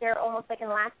they're almost like in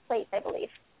last place, I believe.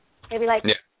 Maybe like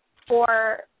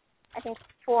 4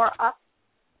 up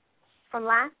from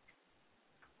last,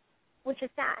 which is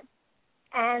sad.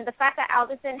 And the fact that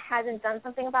Alderson hasn't done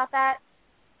something about that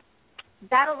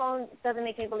alone doesn't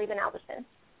make me believe in Alderson.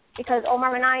 Because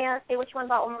Omar Minaya, say what you want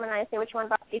about Omar Minaya, say what you want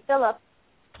about Steve Phillips,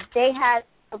 they had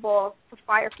the balls to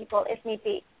fire people if need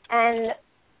be. And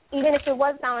even if it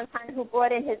was Valentine who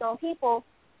brought in his own people,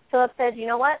 Phillips said, you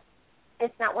know what,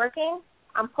 it's not working,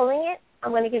 I'm pulling it,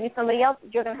 I'm going to give you somebody else,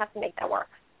 you're going to have to make that work.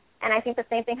 And I think the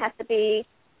same thing has to be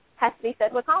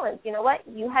said with Collins. You know what?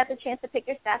 You had the chance to pick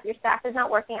your staff. Your staff is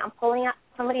not working. I'm pulling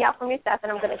somebody out from your staff,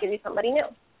 and I'm going to give you somebody new.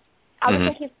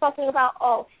 Alderson keeps talking about,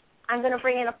 I'm going to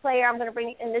bring in a player. I'm going to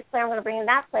bring in this player. I'm going to bring in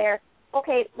that player.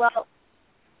 Okay, well,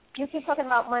 you keep talking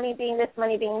about money being this,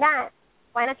 money being that.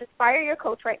 Why not just fire your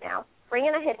coach right now, bring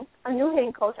in a new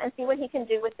hitting coach, and see what he can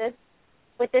do with this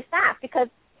staff? Because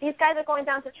these guys are going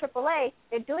down to AAA.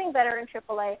 They're doing better in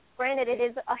AAA. Granted, it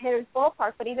is a hitter's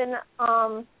ballpark, but even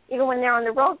when they're on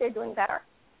the road, they're doing better.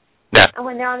 Yeah. And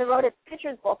when they're on the road, it's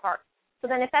pitcher's ballpark. So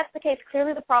then if that's the case,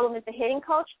 clearly the problem is the hitting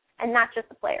coach and not just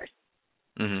the players.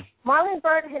 Mm-hmm. Marlon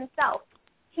Byrd himself,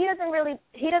 he doesn't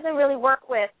really work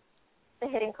with the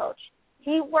hitting coach.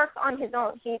 He works on his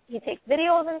own. He takes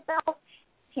videos himself.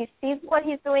 He sees what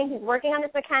he's doing. He's working on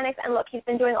his mechanics. And look, he's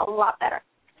been doing a lot better.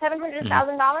 $700,000,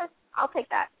 I'll take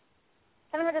that.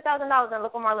 $700,000, and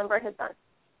look what Marlon Byrd has done.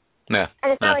 Yeah.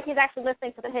 And it's not like he's actually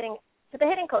listening to the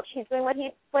hitting coach. He's doing what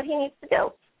he needs to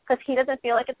do because he doesn't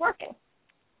feel like it's working.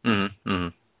 Mm-hmm.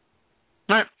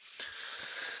 All right.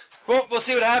 Well, we'll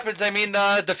see what happens. I mean,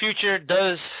 the future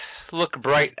does look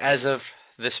bright as of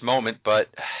this moment,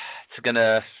 but it's going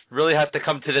to really have to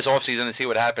come to this offseason and see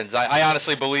what happens. I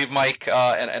honestly believe, Mike,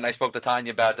 and I spoke to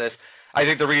Tanya about this, I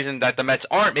think the reason that the Mets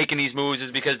aren't making these moves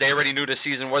is because they already knew the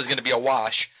season was going to be a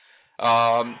wash.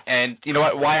 And you know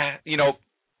what? Why,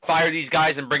 fire these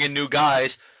guys and bring in new guys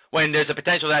when there's a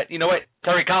potential that,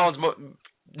 Terry Collins,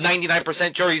 99%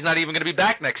 sure he's not even going to be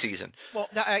back next season.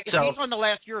 Well, he's on the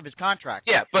last year of his contract.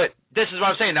 Yeah, but this is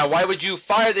what I'm saying. Now, why would you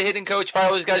fire the hitting coach, fire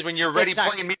those guys when you're already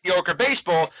playing mediocre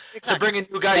baseball to bring in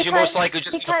new guys you're most likely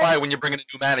just going to fire when you're bringing a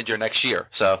new manager next year?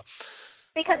 So.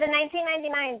 Because in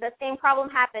 1999, the same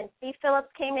problem happened. Steve Phillips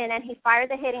came in and he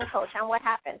fired the hitting coach, and what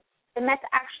happened? The Mets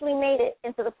actually made it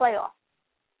into the playoffs.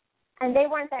 And they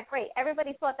weren't that great.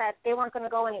 Everybody thought that they weren't going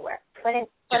to go anywhere. But in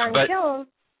June,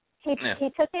 he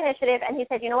took the initiative and he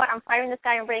said, you know what, I'm firing this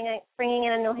guy and bringing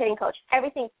in a new hitting coach.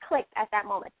 Everything clicked at that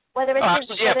moment. Whether it's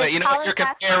but you're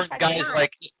comparing guys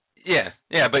like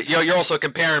but you're also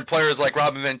comparing players like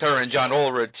Robin Ventura and John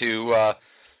Olerud to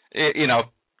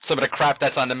some of the crap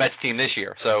that's on the Mets team this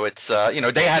year. So it's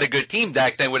they had a good team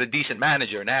back then with a decent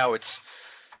manager. Now it's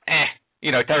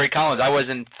Terry Collins, I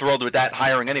wasn't thrilled with that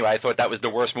hiring anyway. I thought that was the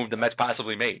worst move the Mets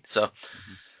possibly made. So,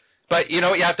 but you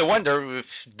have to wonder,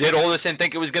 did Olderson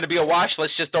think it was going to be a wash?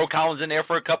 Let's just throw Collins in there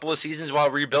for a couple of seasons while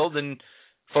rebuild and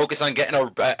focus on getting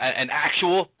an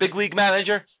actual big league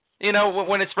manager,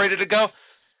 when it's ready to go.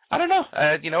 I don't know.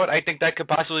 You know what? I think that could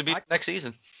possibly be next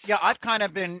season. Yeah, I've kind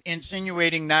of been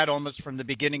insinuating that almost from the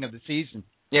beginning of the season.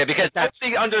 Yeah, because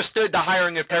nobody understood the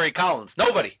hiring of Terry Collins.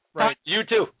 Nobody. Right. You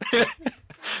too.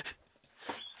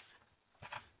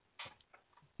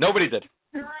 Nobody did.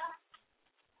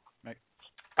 Right.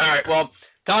 All right. Well,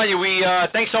 Tanya, we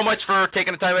thanks so much for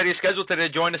taking the time out of your schedule today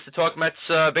to join us to talk Mets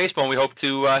baseball. And we hope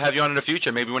to have you on in the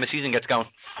future, maybe when the season gets going.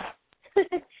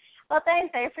 Well,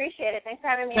 thanks. I appreciate it. Thanks for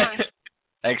having me on.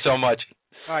 Thanks so much.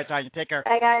 All right, Tanya. Take care.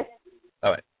 Bye, guys. All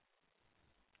right.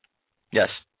 Yes,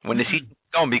 when the season's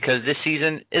going, because this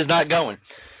season is not going.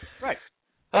 Right.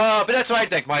 But that's what I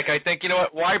think, Mike. I think,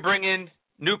 why bring in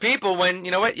new people when,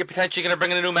 you're potentially going to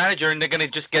bring in a new manager and they're going to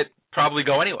just probably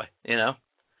go anyway,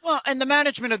 Well, and the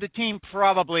management of the team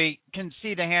probably can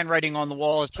see the handwriting on the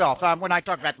wall itself. When I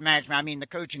talk about the management, I mean the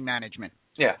coaching management.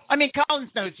 Yeah. I mean, Collins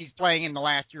knows he's playing in the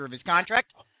last year of his contract.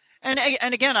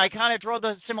 And again, I kind of draw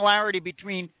the similarity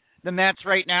between the Mets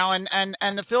right now and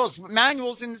the Phils.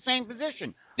 Manuel's in the same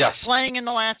position. Yes. Playing in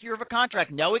the last year of a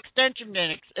contract. No extension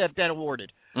been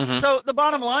awarded. Mm-hmm. So the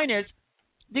bottom line is,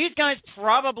 these guys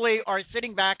probably are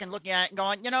sitting back and looking at it and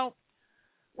going,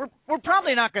 we're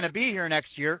probably not going to be here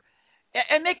next year.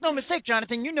 And make no mistake,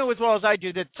 Jonathan, you know as well as I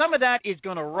do that some of that is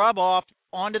going to rub off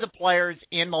onto the players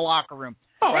in the locker room.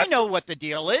 Oh, they know what the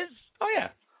deal is. Oh, yeah.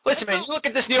 Listen, man, you look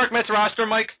at this New York Mets roster,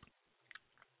 Mike,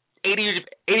 80%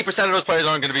 of those players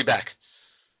aren't going to be back.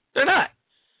 They're not.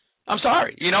 I'm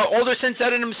sorry. Alderson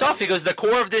said it himself. He goes, the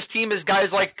core of this team is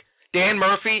guys like Dan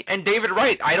Murphy and David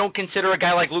Wright. I don't consider a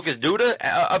guy like Lucas Duda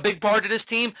a big part of this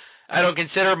team. I don't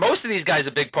consider most of these guys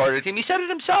a big part of the team. He said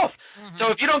it himself. Mm-hmm. So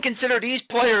if you don't consider these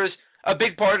players a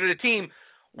big part of the team,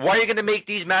 why are you going to make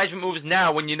these management moves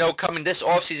now when coming this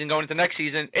offseason, going into next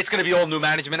season, it's going to be all new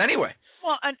management anyway?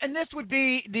 Well, and this would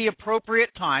be the appropriate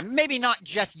time, maybe not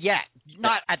just yet,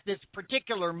 not at this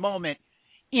particular moment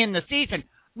in the season,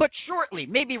 but shortly,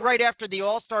 maybe right after the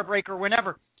All-Star break or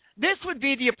whenever. This would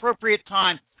be the appropriate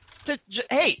time to,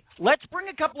 hey, let's bring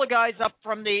a couple of guys up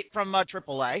from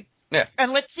AAA,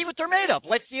 and let's see what they're made of.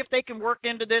 Let's see if they can work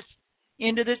into this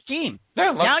team.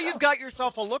 Yeah, now you've got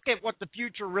yourself a look at what the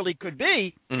future really could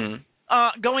be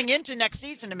going into next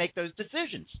season to make those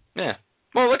decisions. Yeah.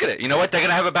 Well, look at it. You know what? They're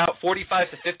going to have about $45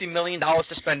 to $50 million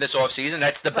to spend this offseason.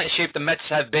 That's the best shape the Mets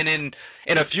have been in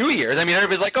a few years. I mean,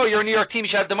 everybody's like, oh, you're a New York team,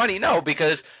 you should have the money. No,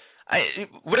 because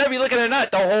whatever you look at it or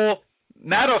not, the whole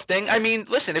Madoff thing, I mean,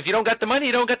 listen, if you don't got the money,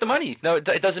 you don't got the money. No,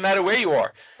 it doesn't matter where you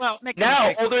are. Well,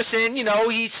 now, Alderson,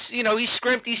 he's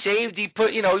scrimped, he saved, he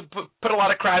put a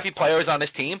lot of crappy players on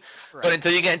his team. Right. But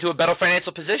until you get into a better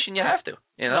financial position, you have to.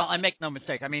 Well, I make no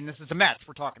mistake. I mean, this is the Mets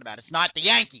we're talking about. It's not the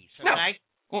Yankees, okay?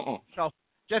 No. So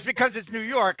Just because it's New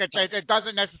York, it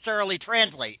doesn't necessarily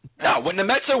translate. No, when the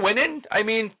Mets are winning, I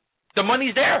mean, the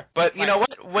money's there. But you know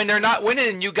what? When they're not winning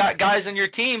and you got guys on your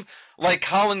team like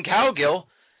Colin Cowgill,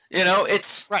 you know, it's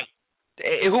right.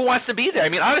 Who wants to be there? I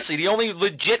mean, honestly, the only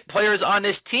legit players on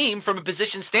this team from a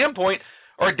position standpoint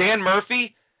are Dan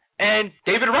Murphy and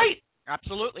David Wright.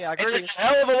 Absolutely, I agree. It's a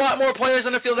hell of a lot more players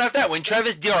on the field after that. When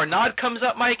Travis D'Arnaud comes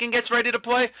up, Mike, and gets ready to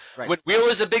play, when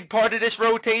Wheeler's a big part of this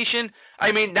rotation,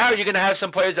 I mean, now you're going to have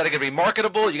some players that are going to be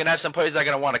marketable. You're going to have some players that are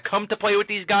going to want to come to play with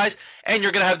these guys, and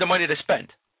you're going to have the money to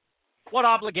spend. What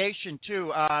obligation,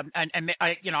 too?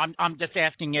 I'm just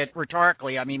asking it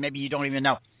rhetorically. I mean, maybe you don't even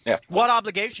know. Yeah. What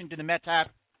obligation do the Mets have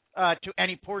to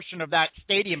any portion of that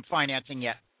stadium financing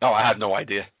yet? Oh, I have no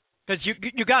idea. Because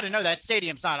you got to know that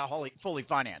stadium's not fully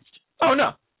financed. Oh,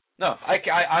 no. I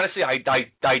honestly,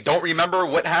 I don't remember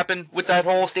what happened with that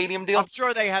whole stadium deal. I'm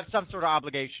sure they have some sort of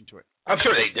obligation to it. I'm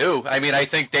sure they do. I mean, I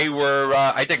think they were.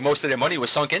 I think most of their money was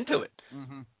sunk into it.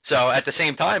 Mm-hmm. So at the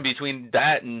same time, between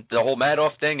that and the whole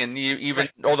Madoff thing, and even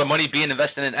all the money being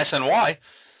invested in SNY,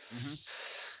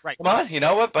 right? Come on, you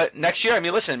know what? But next year, I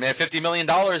mean, listen, man, $50 million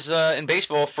in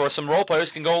baseball for some role players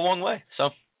can go a long way. So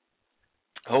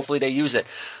hopefully they use it.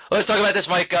 Let's talk about this,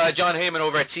 Mike. John Heyman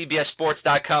over at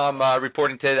CBSSports.com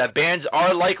reporting today that bans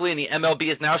are likely, and the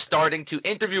MLB is now starting to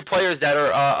interview players that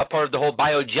are a part of the whole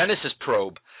biogenesis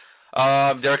probe.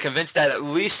 They're convinced that at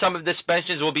least some of the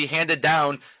suspensions will be handed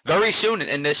down very soon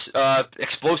in this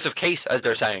explosive case, as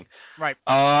they're saying. Right.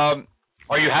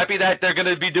 Are you happy that they're going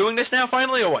to be doing this now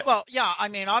finally, or what? Well, yeah, I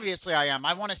mean, obviously I am.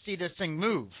 I want to see this thing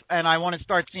move, and I want to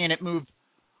start seeing it move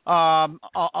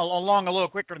along a little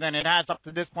quicker than it has up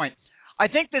to this point. I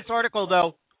think this article,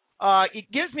 though, it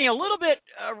gives me a little bit,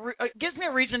 it gives me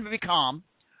a reason to be calm,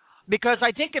 because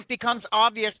I think it becomes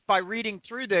obvious by reading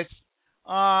through this,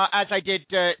 as I did,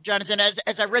 Jonathan,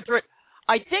 as I read through it.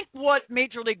 I think what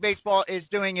Major League Baseball is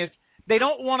doing is they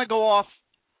don't want to go off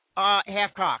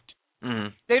half-cocked. Mm-hmm.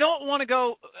 They don't want to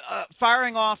go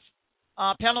firing off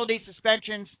penalty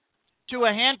suspensions to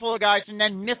a handful of guys and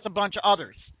then miss a bunch of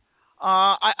others.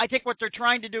 I think what they're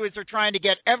trying to do is they're trying to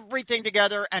get everything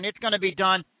together, and it's going to be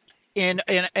done in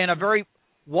a very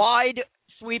wide,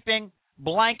 sweeping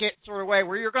blanket sort of way,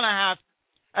 where you're going to have,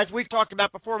 as we've talked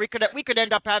about before, we could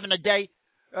end up having a day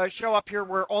show up here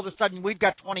where all of a sudden we've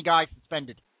got 20 guys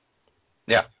suspended.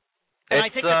 Yeah, and I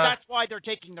think that's why they're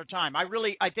taking their time. I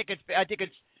think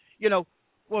it's you know,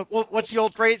 what's the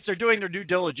old phrase? They're doing their due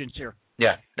diligence here.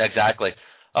 Yeah, exactly.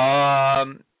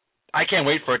 I can't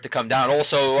wait for it to come down.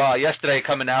 Also, yesterday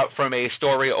coming out from a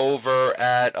story over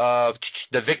at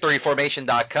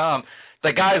thevictoryformation.com,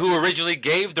 the guy who originally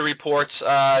gave the reports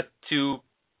to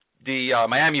the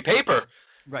Miami paper,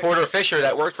 Porter Fisher,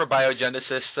 that worked for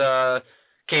Biogenesis,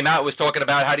 came out, was talking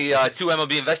about how the two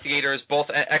MLB investigators, both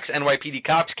ex-NYPD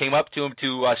cops, came up to him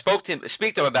to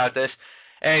speak to him about this.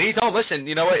 And he told him, listen,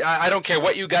 you know what, I don't care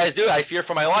what you guys do. I fear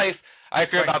for my life. I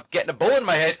fear about getting a bullet in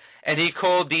my head. And he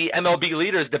called the MLB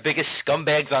leaders the biggest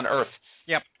scumbags on earth.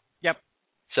 Yep.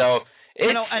 So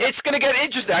it's going to get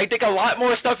interesting. I think a lot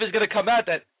more stuff is going to come out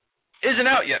that isn't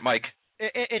out yet, Mike.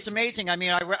 It's amazing. I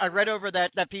mean, I read over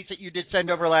that piece that you did send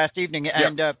over last evening,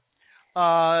 and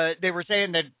they were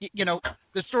saying that, you know,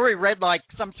 the story read like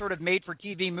some sort of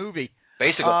made-for-TV movie.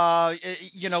 Basically.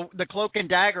 You know, the cloak and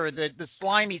dagger, the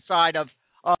slimy side of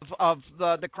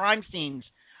the crime scenes.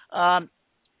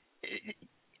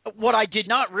 What I did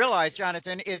not realize,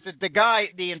 Jonathan, is that the guy,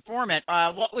 the informant,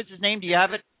 what was his name? Do you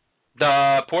have it?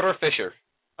 Porter Fisher.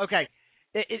 Okay.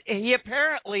 He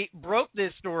apparently broke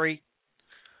this story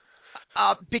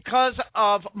because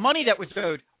of money that was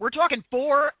owed. We're talking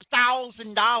 $4,000.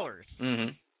 Mm-hmm.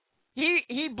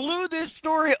 He blew this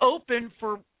story open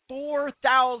for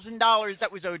 $4,000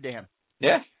 that was owed to him.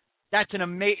 Yeah. That's an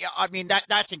amazing. I mean,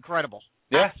 that's incredible.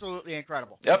 Yeah. Absolutely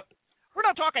incredible. Yep. We're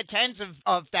not talking tens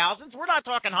of thousands. We're not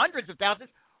talking hundreds of thousands.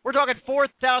 We're talking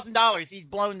 $4,000. He's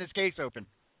blown this case open.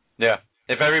 Yeah.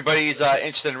 If everybody's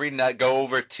interested in reading that, go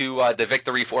over to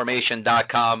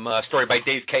thevictoryformation.com. Story by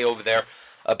Dave Kay over there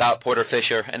about Porter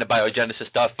Fisher and the biogenesis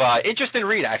stuff. Interesting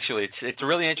read, actually. It's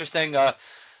really interesting.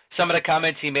 Some of the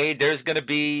comments he made, there's going to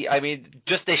be, I mean,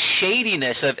 just the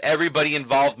shadiness of everybody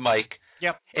involved, Mike.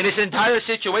 Yep. In this entire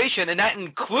situation, and that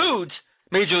includes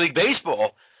Major League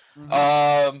Baseball.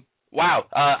 Mm-hmm. Wow.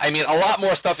 I mean, a lot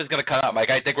more stuff is going to come out, Mike.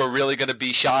 I think we're really going to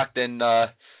be shocked, and,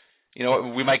 you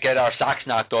know, we might get our socks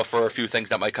knocked off for a few things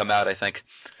that might come out, I think.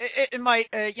 It might,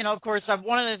 you know, of course,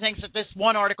 one of the things that this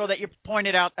one article that you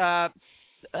pointed out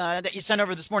that you sent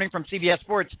over this morning from CBS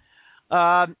Sports,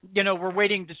 you know, we're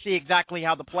waiting to see exactly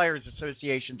how the Players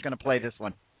Association is going to play this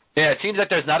one. Yeah, it seems like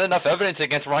there's not enough evidence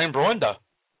against Ryan Braun, though.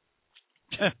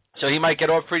 So he might get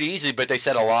off pretty easy, but they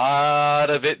said a lot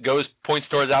of it points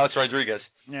towards Alex Rodriguez.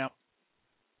 Yeah.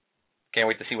 Can't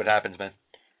wait to see what happens, man.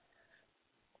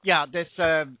 Yeah, this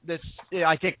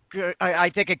I think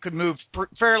it could move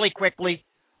fairly quickly,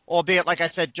 albeit, like I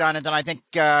said, Jonathan, I think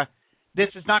this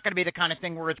is not going to be the kind of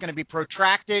thing where it's going to be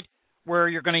protracted, where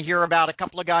you're going to hear about a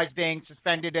couple of guys being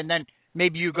suspended and then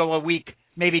maybe you go a week,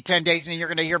 maybe 10 days, and you're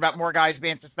going to hear about more guys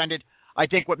being suspended. I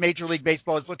think what Major League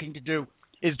Baseball is looking to do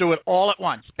is do it all at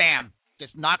once. Bam.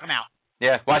 Just knock them out.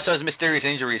 Yeah, watch those mysterious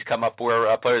injuries come up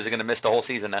where players are going to miss the whole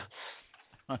season now.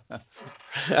 All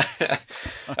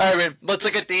right, man. Let's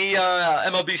look at the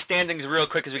MLB standings real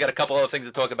quick because we got a couple other things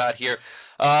to talk about here.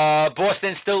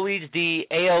 Boston still leads the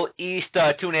AL East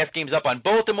 2.5 games up on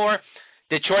Baltimore.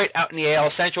 Detroit out in the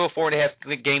AL Central,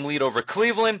 4.5 game lead over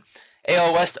Cleveland.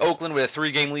 AL West, Oakland with a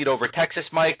 3-game lead over Texas,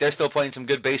 Mike. They're still playing some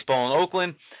good baseball in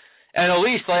Oakland. And at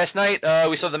least last night,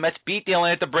 we saw the Mets beat the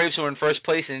Atlanta Braves, who were in first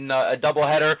place in a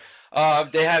doubleheader.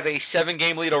 They have a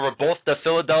 7-game lead over both the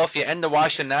Philadelphia and the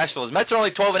Washington Nationals. Mets are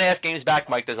only 12.5 games back,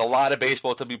 Mike. There's a lot of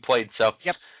baseball to be played, so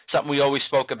something we always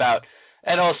spoke about.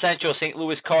 NL Central, St.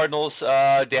 Louis Cardinals,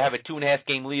 they have a 2.5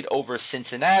 game lead over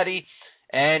Cincinnati.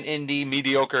 And in the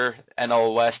mediocre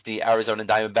NL West, the Arizona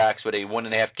Diamondbacks with a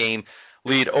 1.5 game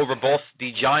lead over both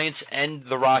the Giants and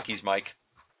the Rockies, Mike.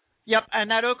 Yep, and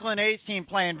that Oakland A's team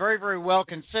playing very, very well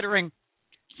considering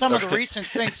some of the recent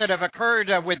things that have occurred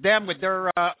with them, with their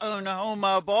own home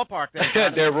ballpark.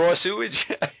 Their raw sewage.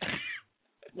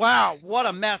 Wow, what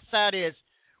a mess that is.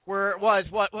 Where it was,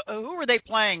 who were they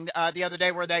playing the other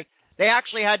day where they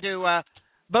actually had to,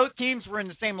 both teams were in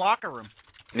the same locker room.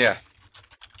 Yeah.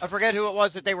 I forget who it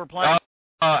was that they were playing.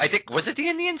 I think, was it the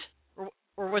Indians?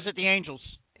 Or was it the Angels?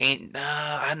 No,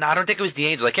 I don't think it was the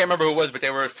Angels. I can't remember who it was, but they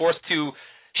were forced to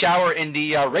shower in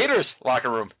the Raiders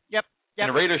locker room. Yep. In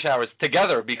the Raiders showers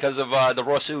together because of the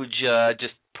raw sewage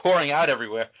just pouring out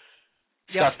everywhere.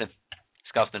 Disgusting.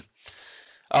 Disgusting.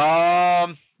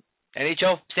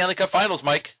 NHL Stanley Cup Finals,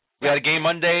 Mike. We had a game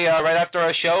Monday right after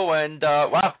our show, and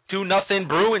wow, 2-0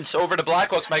 Bruins over the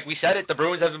Blackhawks, Mike. We said it. The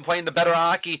Bruins have been playing the better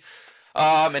hockey.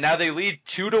 And now they lead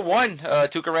 2-1.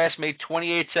 Tuukka Rask made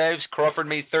 28 saves. Crawford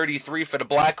made 33 for the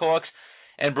Blackhawks.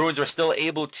 And Bruins are still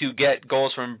able to get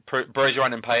goals from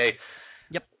Bergeron and Payet.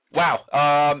 Yep. Wow.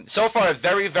 So far, a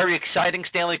very, very exciting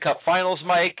Stanley Cup Finals,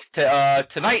 Mike.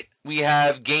 Tonight, we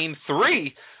have Game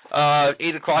 3,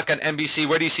 8 o'clock on NBC.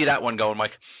 Where do you see that one going,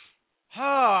 Mike?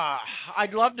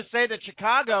 I'd love to say that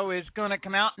Chicago is going to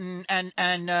come out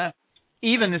and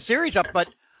even the series up, but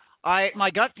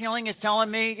my gut feeling is telling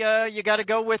me you got to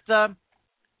go with Boston.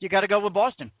 You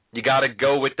got to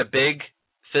go with the big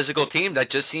physical team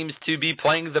that just seems to be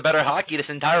playing the better hockey this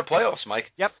entire playoffs, Mike.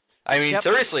 Yep. I mean,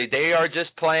 seriously, they are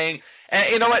just playing.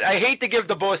 And you know what? I hate to give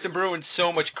the Boston Bruins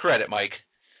so much credit, Mike.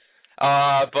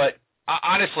 But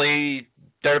honestly,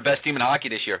 they're the best team in hockey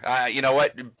this year. You know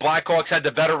what? Blackhawks had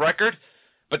the better record,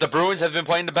 but the Bruins have been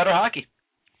playing the better hockey.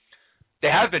 They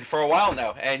have been for a while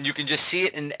now, and you can just see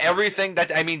it in everything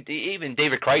that, I mean, even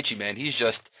David Krejci, man, he's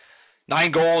just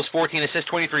 9 goals, 14 assists,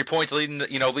 23 points, leading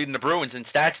the Bruins in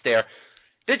stats there.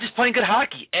 They're just playing good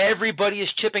hockey. Everybody is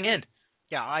chipping in.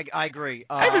 Yeah, I agree.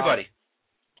 Everybody.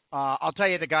 I'll tell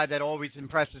you the guy that always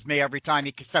impresses me every time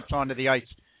he steps onto the ice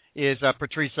is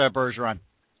Patrice Bergeron.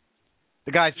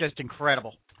 The guy's just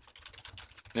incredible.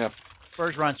 Yeah.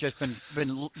 Bergeron's just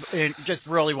been just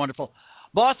really wonderful.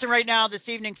 Boston right now this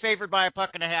evening favored by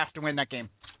 1.5 to win that game.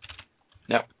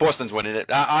 Yeah, Boston's winning it.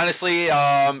 Honestly,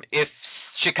 if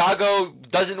Chicago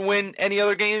doesn't win any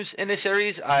other games in this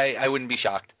series, I wouldn't be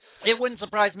shocked. It wouldn't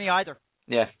surprise me either.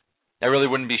 Yeah, I really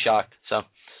wouldn't be shocked. So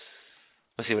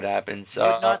we'll see what happens.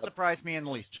 Would not surprise me in the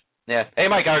least. Yeah. Hey,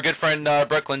 Mike, our good friend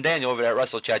Brooklyn Daniel over at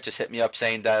Russell Chat just hit me up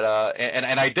saying that,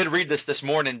 and I did read this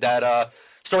morning, that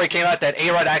story came out that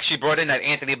A-Rod actually brought in that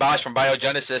Anthony Bosch from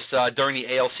Biogenesis during the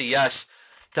ALCS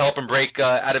to help him break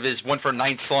out of his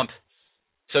 1-for-9 slump.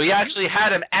 So he actually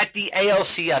had him at the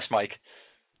ALCS, Mike.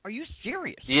 Are you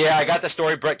serious? Yeah, I got the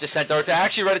story Brett just sent over. I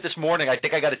actually read it this morning. I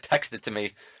think I got it texted to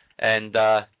me, and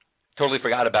totally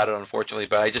forgot about it, unfortunately.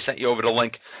 But I just sent you over the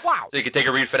link. Wow. So you can take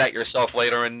a read for that yourself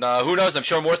later. And who knows? I'm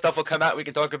sure more stuff will come out. We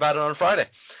can talk about it on Friday.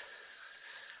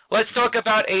 Let's talk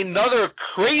about another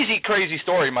crazy, crazy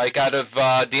story, Mike, out of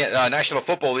the National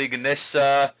Football League. And this,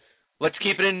 let's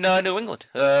keep it in New England.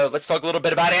 Let's talk a little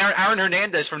bit about Aaron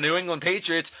Hernandez from New England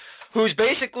Patriots, who's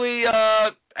basically a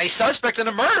suspect in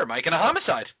a murder, Mike, in a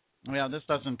homicide. Yeah, this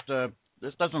doesn't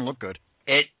look good.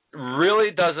 It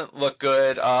really doesn't look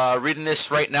good. Reading this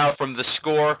right now from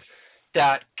thescore.com.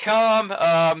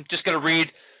 Just going to read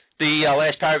the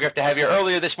last paragraph to have here.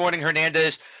 Earlier this morning,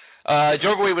 Hernandez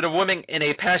drove away with a woman in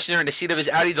a passenger in the seat of his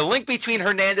Audi. The link between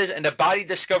Hernandez and the body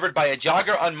discovered by a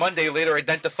jogger on Monday, later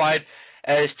identified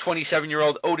as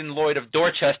 27-year-old Odin Lloyd of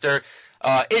Dorchester,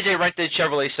 is a rented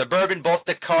Chevrolet Suburban. Both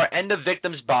the car and the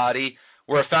victim's body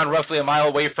were found roughly a mile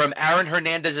away from Aaron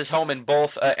Hernandez's home in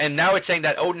both. And now it's saying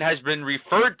that Odin has been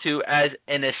referred to as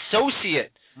an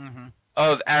associate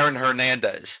of Aaron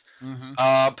Hernandez.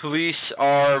 Police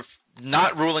are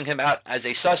not ruling him out as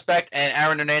a suspect, and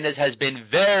Aaron Hernandez has been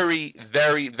very,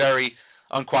 very, very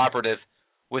uncooperative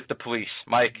with the police.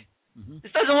 Mike,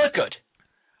 this doesn't look good.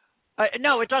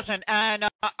 No, it doesn't. And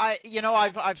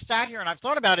I've sat here and I've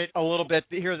thought about it a little bit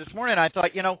here this morning. I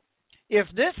thought,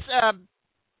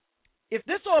 if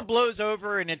this all blows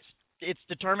over and it's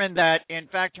determined that in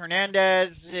fact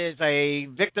Hernandez is a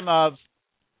victim of,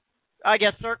 I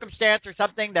guess, circumstance or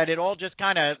something, that it all just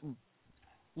kind of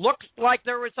looks like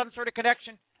there was some sort of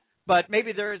connection, but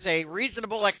maybe there's a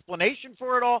reasonable explanation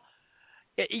for it all,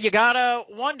 you gotta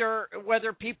wonder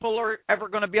whether people are ever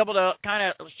going to be able to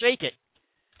kind of shake it.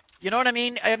 You know what I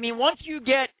mean? I mean, once you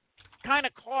get kind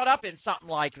of caught up in something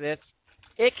like this,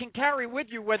 it can carry with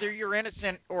you whether you're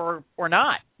innocent or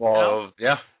not. Well,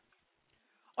 yeah.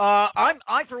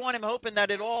 I for one am hoping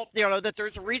that it all, that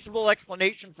there's a reasonable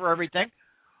explanation for everything.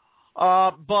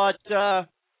 Wow.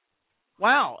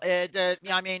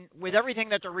 I mean, with everything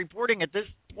that they're reporting at this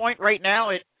point right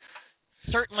now, it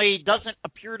certainly doesn't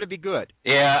appear to be good.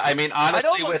 Yeah, I mean,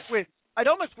 honestly, I'd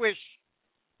almost wish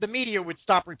the media would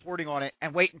stop reporting on it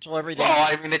and wait until everything. Well,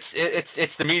 I mean,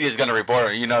 it's the media's going to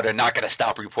report it. They're not going to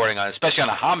stop reporting on it, especially on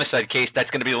a homicide case that's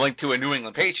going to be linked to a New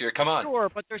England Patriot. Come on. Sure,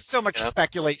 but there's so much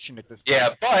speculation at this point.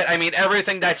 Yeah, but I mean,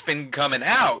 everything that's been coming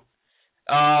out.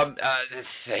 I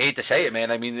hate to say it,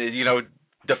 man. I mean,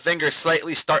 the finger's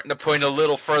slightly starting to point a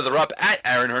little further up at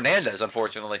Aaron Hernandez,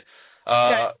 unfortunately.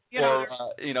 For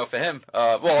him.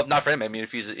 Well, not for him. I mean,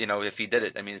 if he did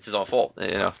it, I mean, it's his own fault.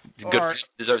 Good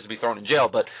deserves to be thrown in jail.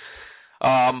 But,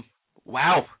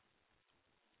 wow.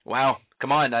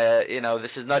 Come on.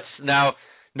 This is nuts. Now,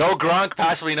 no Gronk,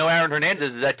 possibly no Aaron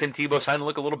Hernandez. Does that Tim Tebow sign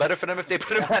look a little better for them if they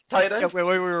put him at tight end? We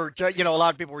were, a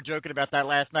lot of people were joking about that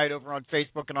last night over on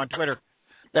Facebook and on Twitter.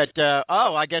 That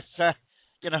I guess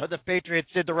the Patriots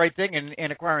did the right thing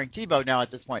in acquiring Tebow now at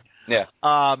this point. Yeah.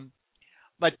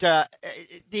 But they're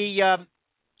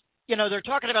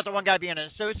talking about the one guy being an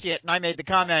associate, and I made the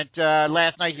comment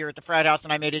last night here at the frat house,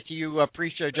 and I made it to you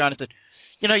pre-show, Jonathan.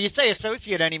 You say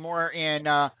associate anymore in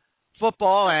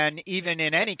football and even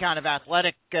in any kind of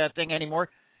athletic thing anymore.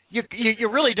 You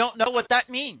really don't know what that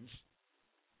means.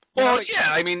 Well, yeah.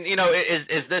 I mean,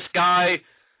 is this guy,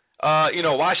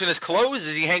 washing his clothes?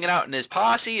 Is he hanging out in his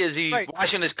posse? Is he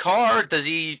washing his car? Does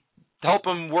he help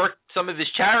him work some of his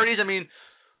charities? I mean,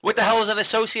 what the hell does an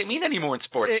associate mean anymore in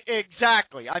sports?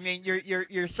 Exactly. I mean,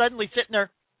 you're suddenly sitting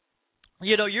there.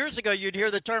 Years ago you'd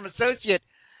hear the term associate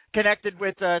connected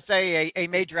with, say, a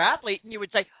major athlete, and you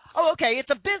would say, "Oh, okay, it's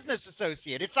a business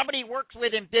associate. It's somebody who works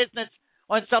with in business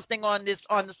on something on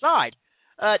the side."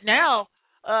 Now,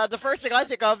 the first thing I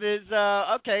think of is,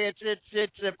 okay,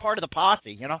 it's a part of the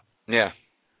posse. Yeah.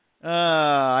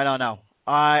 I don't know.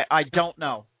 I don't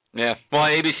know. Yeah. Well,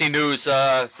 ABC News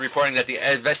reporting that the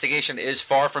investigation is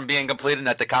far from being completed and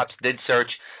that the cops did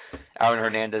search Aaron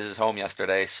Hernandez's home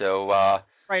yesterday. So.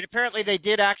 Right. Apparently, they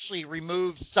did actually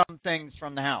remove some things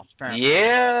from the house. Apparently.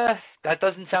 Yeah, that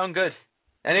doesn't sound good.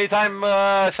 Anytime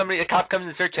a cop comes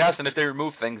and searches your house, and if they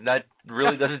remove things, that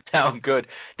really doesn't sound good.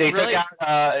 They took out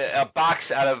a box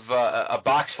out of a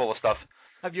box full of stuff.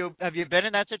 Have you been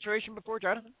in that situation before,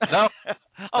 Jonathan? No.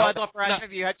 I thought perhaps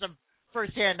you had some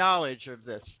first-hand knowledge of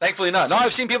this. Thankfully not. No,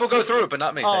 I've seen people go through it, but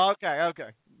not me. Oh,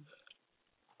 okay.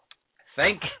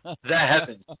 Thank the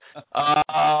heavens.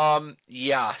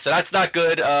 Yeah, so that's not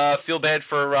good. Feel bad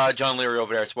for John Leary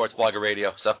over there at Sports Blogger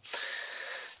Radio. So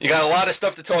you got a lot of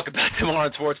stuff to talk about tomorrow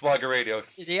on Sports Blogger Radio.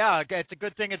 Yeah, it's a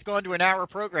good thing it's going to an hour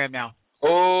program now.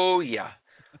 Oh, yeah.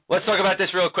 Let's talk about this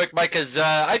real quick, Mike, because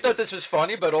I thought this was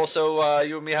funny, but also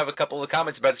you and me have a couple of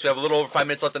comments about this. We have a little over 5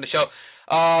 minutes left on the show.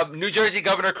 New Jersey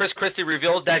Governor Chris Christie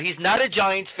revealed that he's not a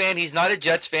Giants fan, he's not a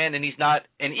Jets fan, and he's not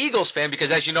an Eagles fan because,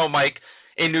 as you know, Mike,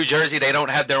 in New Jersey they don't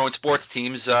have their own sports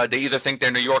teams. They either think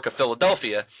they're New York or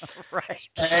Philadelphia. Right.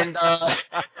 And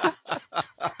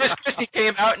Chris Christie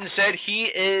came out and said he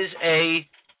is a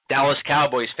Dallas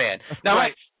Cowboys fan. Now,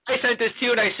 right. I sent this to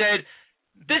you and I said,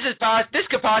 this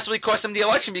could possibly cost him the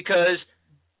election because,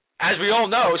 as we all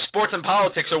know, sports and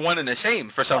politics are one and the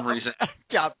same for some reason.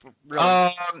 Yeah, really.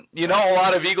 A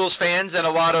lot of Eagles fans and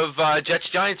a lot of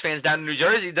Jets-Giants fans down in New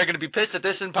Jersey, they're going to be pissed at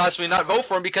this and possibly not vote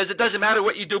for him because it doesn't matter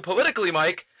what you do politically,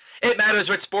 Mike. It matters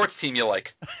what sports team you like.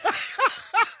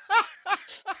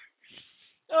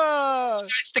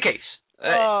 That's the case.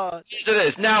 It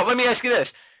is. Now, let me ask you this.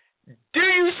 Do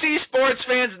you see sports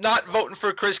fans not voting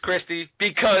for Chris Christie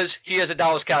because he is a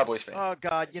Dallas Cowboys fan? Oh,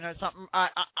 God, you know something?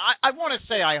 I want to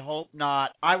say I hope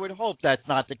not. I would hope that's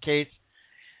not the case.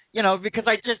 You know, because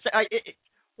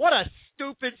what a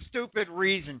stupid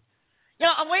reason. You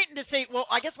know, I'm waiting to see, well,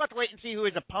 I guess we'll have to wait and see who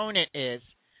his opponent is.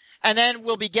 And then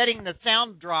we'll be getting the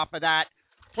sound drop of that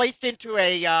placed into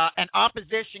an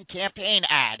opposition campaign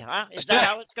ad, huh? Is that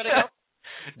how it's going to go?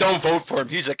 Don't vote for him.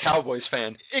 He's a Cowboys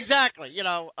fan. Exactly. You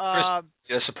know, a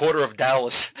supporter of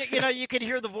Dallas. You know, you can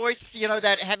hear the voice, you know,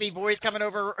 that heavy voice coming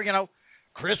over, you know,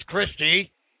 Chris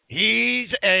Christie, he's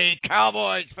a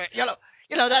Cowboys fan. You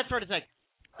know that sort of thing.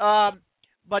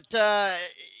 But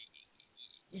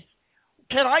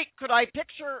could I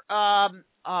picture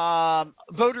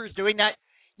voters doing that?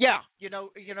 Yeah, you know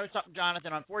something,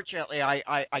 Jonathan. Unfortunately,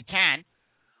 I can.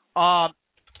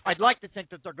 I'd like to think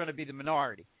that they're going to be the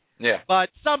minority. Yeah. But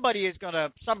somebody's going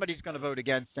to vote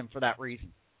against him for that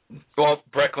reason. Well,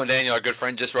 Brett Clendaniel, our good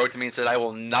friend, just wrote to me and said, I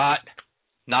will not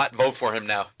vote for him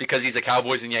now because he's a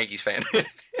Cowboys and Yankees fan.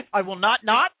 I will not?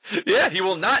 Yeah, he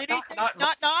will not. Not?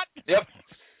 Yep.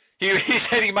 He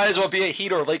said he might as well be a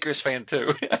Heat or Lakers fan,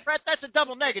 too. Brett, that's a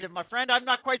double negative, my friend. I'm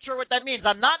not quite sure what that means.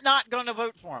 I'm not going to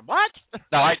vote for him. What?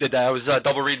 No, I did that. I was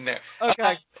double reading there.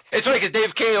 Okay. It's funny because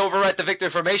Dave K. over at the Victor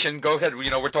Information, go ahead,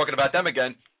 we're talking about them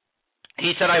again.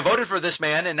 He said, I voted for this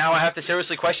man, and now I have to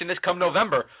seriously question this come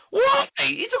November. Why?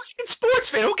 He's a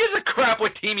sports fan. Who gives a crap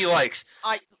what team he likes?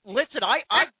 I'm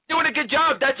doing a good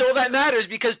job. That's all that matters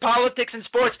because politics and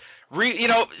sports,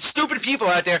 stupid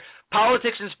people out there,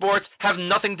 politics and sports have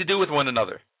nothing to do with one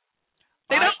another.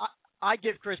 They don't. I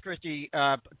give Chris Christie,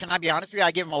 can I be honest with you,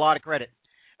 I give him a lot of credit.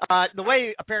 The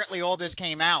way apparently all this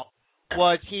came out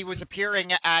was he was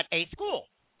appearing at a school,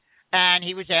 and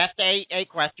he was asked a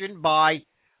question by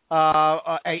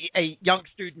a young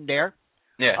student there.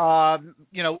 Yeah.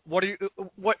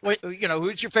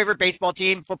 Who's your favorite baseball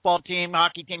team, football team,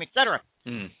 hockey team, etc.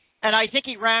 Mm. And I think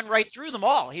he ran right through them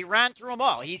all. He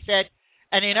said,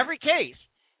 and in every case,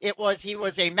 he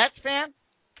was a Mets fan.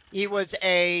 He was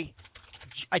did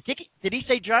he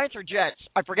say Giants or Jets?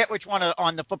 I forget which one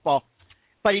on the football.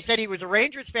 But he said he was a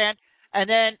Rangers fan,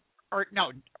 in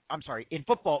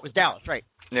football it was Dallas, right?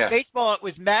 Yeah. Baseball it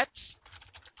was Mets,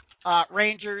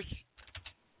 Rangers,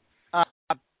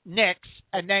 Knicks,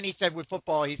 and then he said with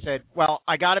football, he said, well,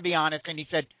 I got to be honest, and he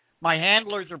said, my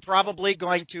handlers are probably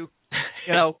going to,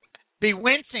 be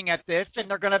wincing at this, and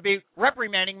they're going to be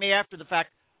reprimanding me after the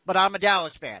fact, but I'm a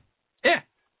Dallas fan. Yeah.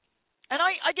 And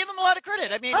I give him a lot of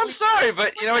credit. I mean, I'm sorry,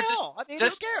 but, who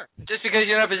cares? Just because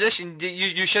you're in a position,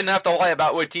 you shouldn't have to lie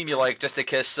about what team you like just to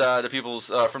kiss the people's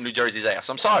from New Jersey's ass.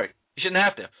 I'm sorry. You shouldn't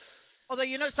have to. Although,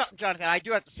 you know something, Jonathan, I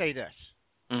do have to say this.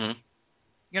 Mm-hmm.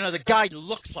 The guy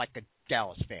looks like a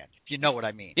Dallas fan, if you know what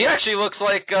I mean. He actually looks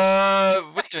like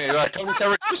Tony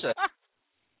Saragusa.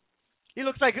 He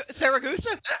looks like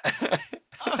Saragusa?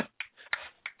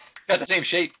 Got the same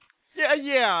shape.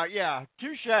 Yeah.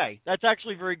 Touche. That's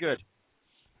actually very good.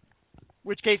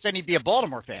 Which case, then he'd be a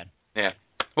Baltimore fan. Yeah.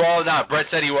 Well, no, Brett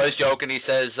said he was joking. He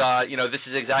says, this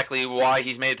is exactly why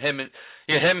he's made him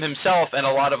himself and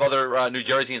a lot of other New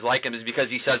Jerseyans like him is because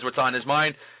he says what's on his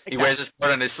mind. Exactly. He wears his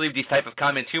heart on his sleeve. These type of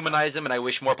comments humanize him, and I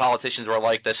wish more politicians were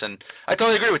like this, and I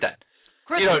totally agree with that.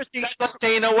 Chris Christie,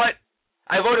 say, you know what?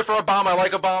 I voted for Obama. I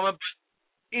like Obama.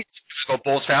 He's a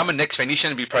Bulls fan. I'm a Knicks fan. He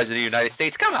shouldn't be president of the United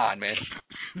States. Come on, man.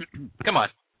 Come on.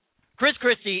 Chris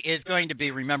Christie is going to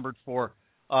be remembered for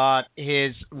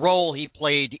his role he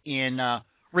played in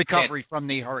recovery from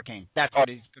the hurricane. That's what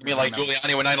he's going to be like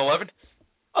Giuliani with 9/11?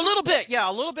 A little bit, yeah,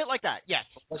 a little bit like that, yes.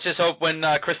 Let's just hope when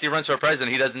Christie runs for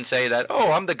president, he doesn't say that,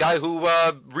 I'm the guy who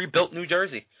rebuilt New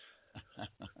Jersey.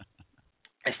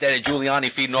 Instead of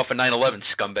Giuliani feeding off a 9/11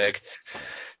 scumbag.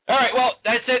 All right, well,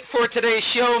 that's it for today's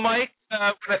show, Mike.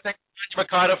 I want to thank Tanya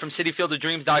Mercado from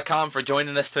cityfieldofdreams.com for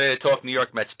joining us today to talk New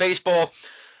York Mets baseball.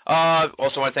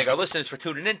 Also want to thank our listeners for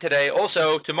tuning in today.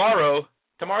 Also, tomorrow's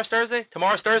Thursday?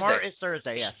 Tomorrow is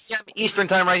Thursday, yes. Yeah, Eastern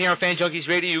time right here on Fan Junkies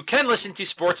Radio. You can listen to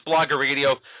Sports Blogger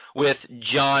Radio with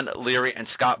John Leary and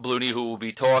Scott Blooney, who will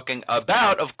be talking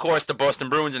about, of course, the Boston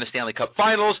Bruins in the Stanley Cup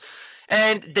Finals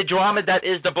and the drama that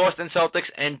is the Boston Celtics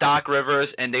and Doc Rivers,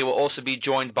 and they will also be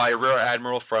joined by Rear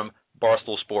Admiral from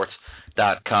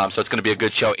BarstoolSports.com. So it's going to be a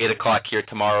good show, 8 o'clock here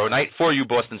tomorrow night for you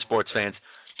Boston sports fans.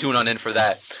 Tune on in for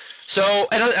that. So,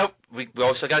 and we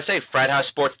also got to say,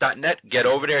 FratHouseSports.net. Get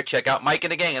over there, check out Mike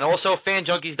and the gang. And also,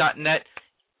 FanJunkies.net.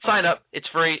 Sign up. It's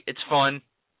free. It's fun.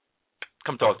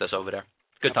 Come talk to us over there.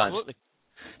 Good times. Absolutely.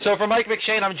 So, for Mike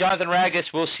McShane, I'm Jonathan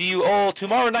Ragus. We'll see you all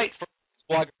tomorrow night for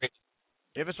Blog Radio.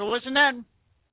 Give us a listen then.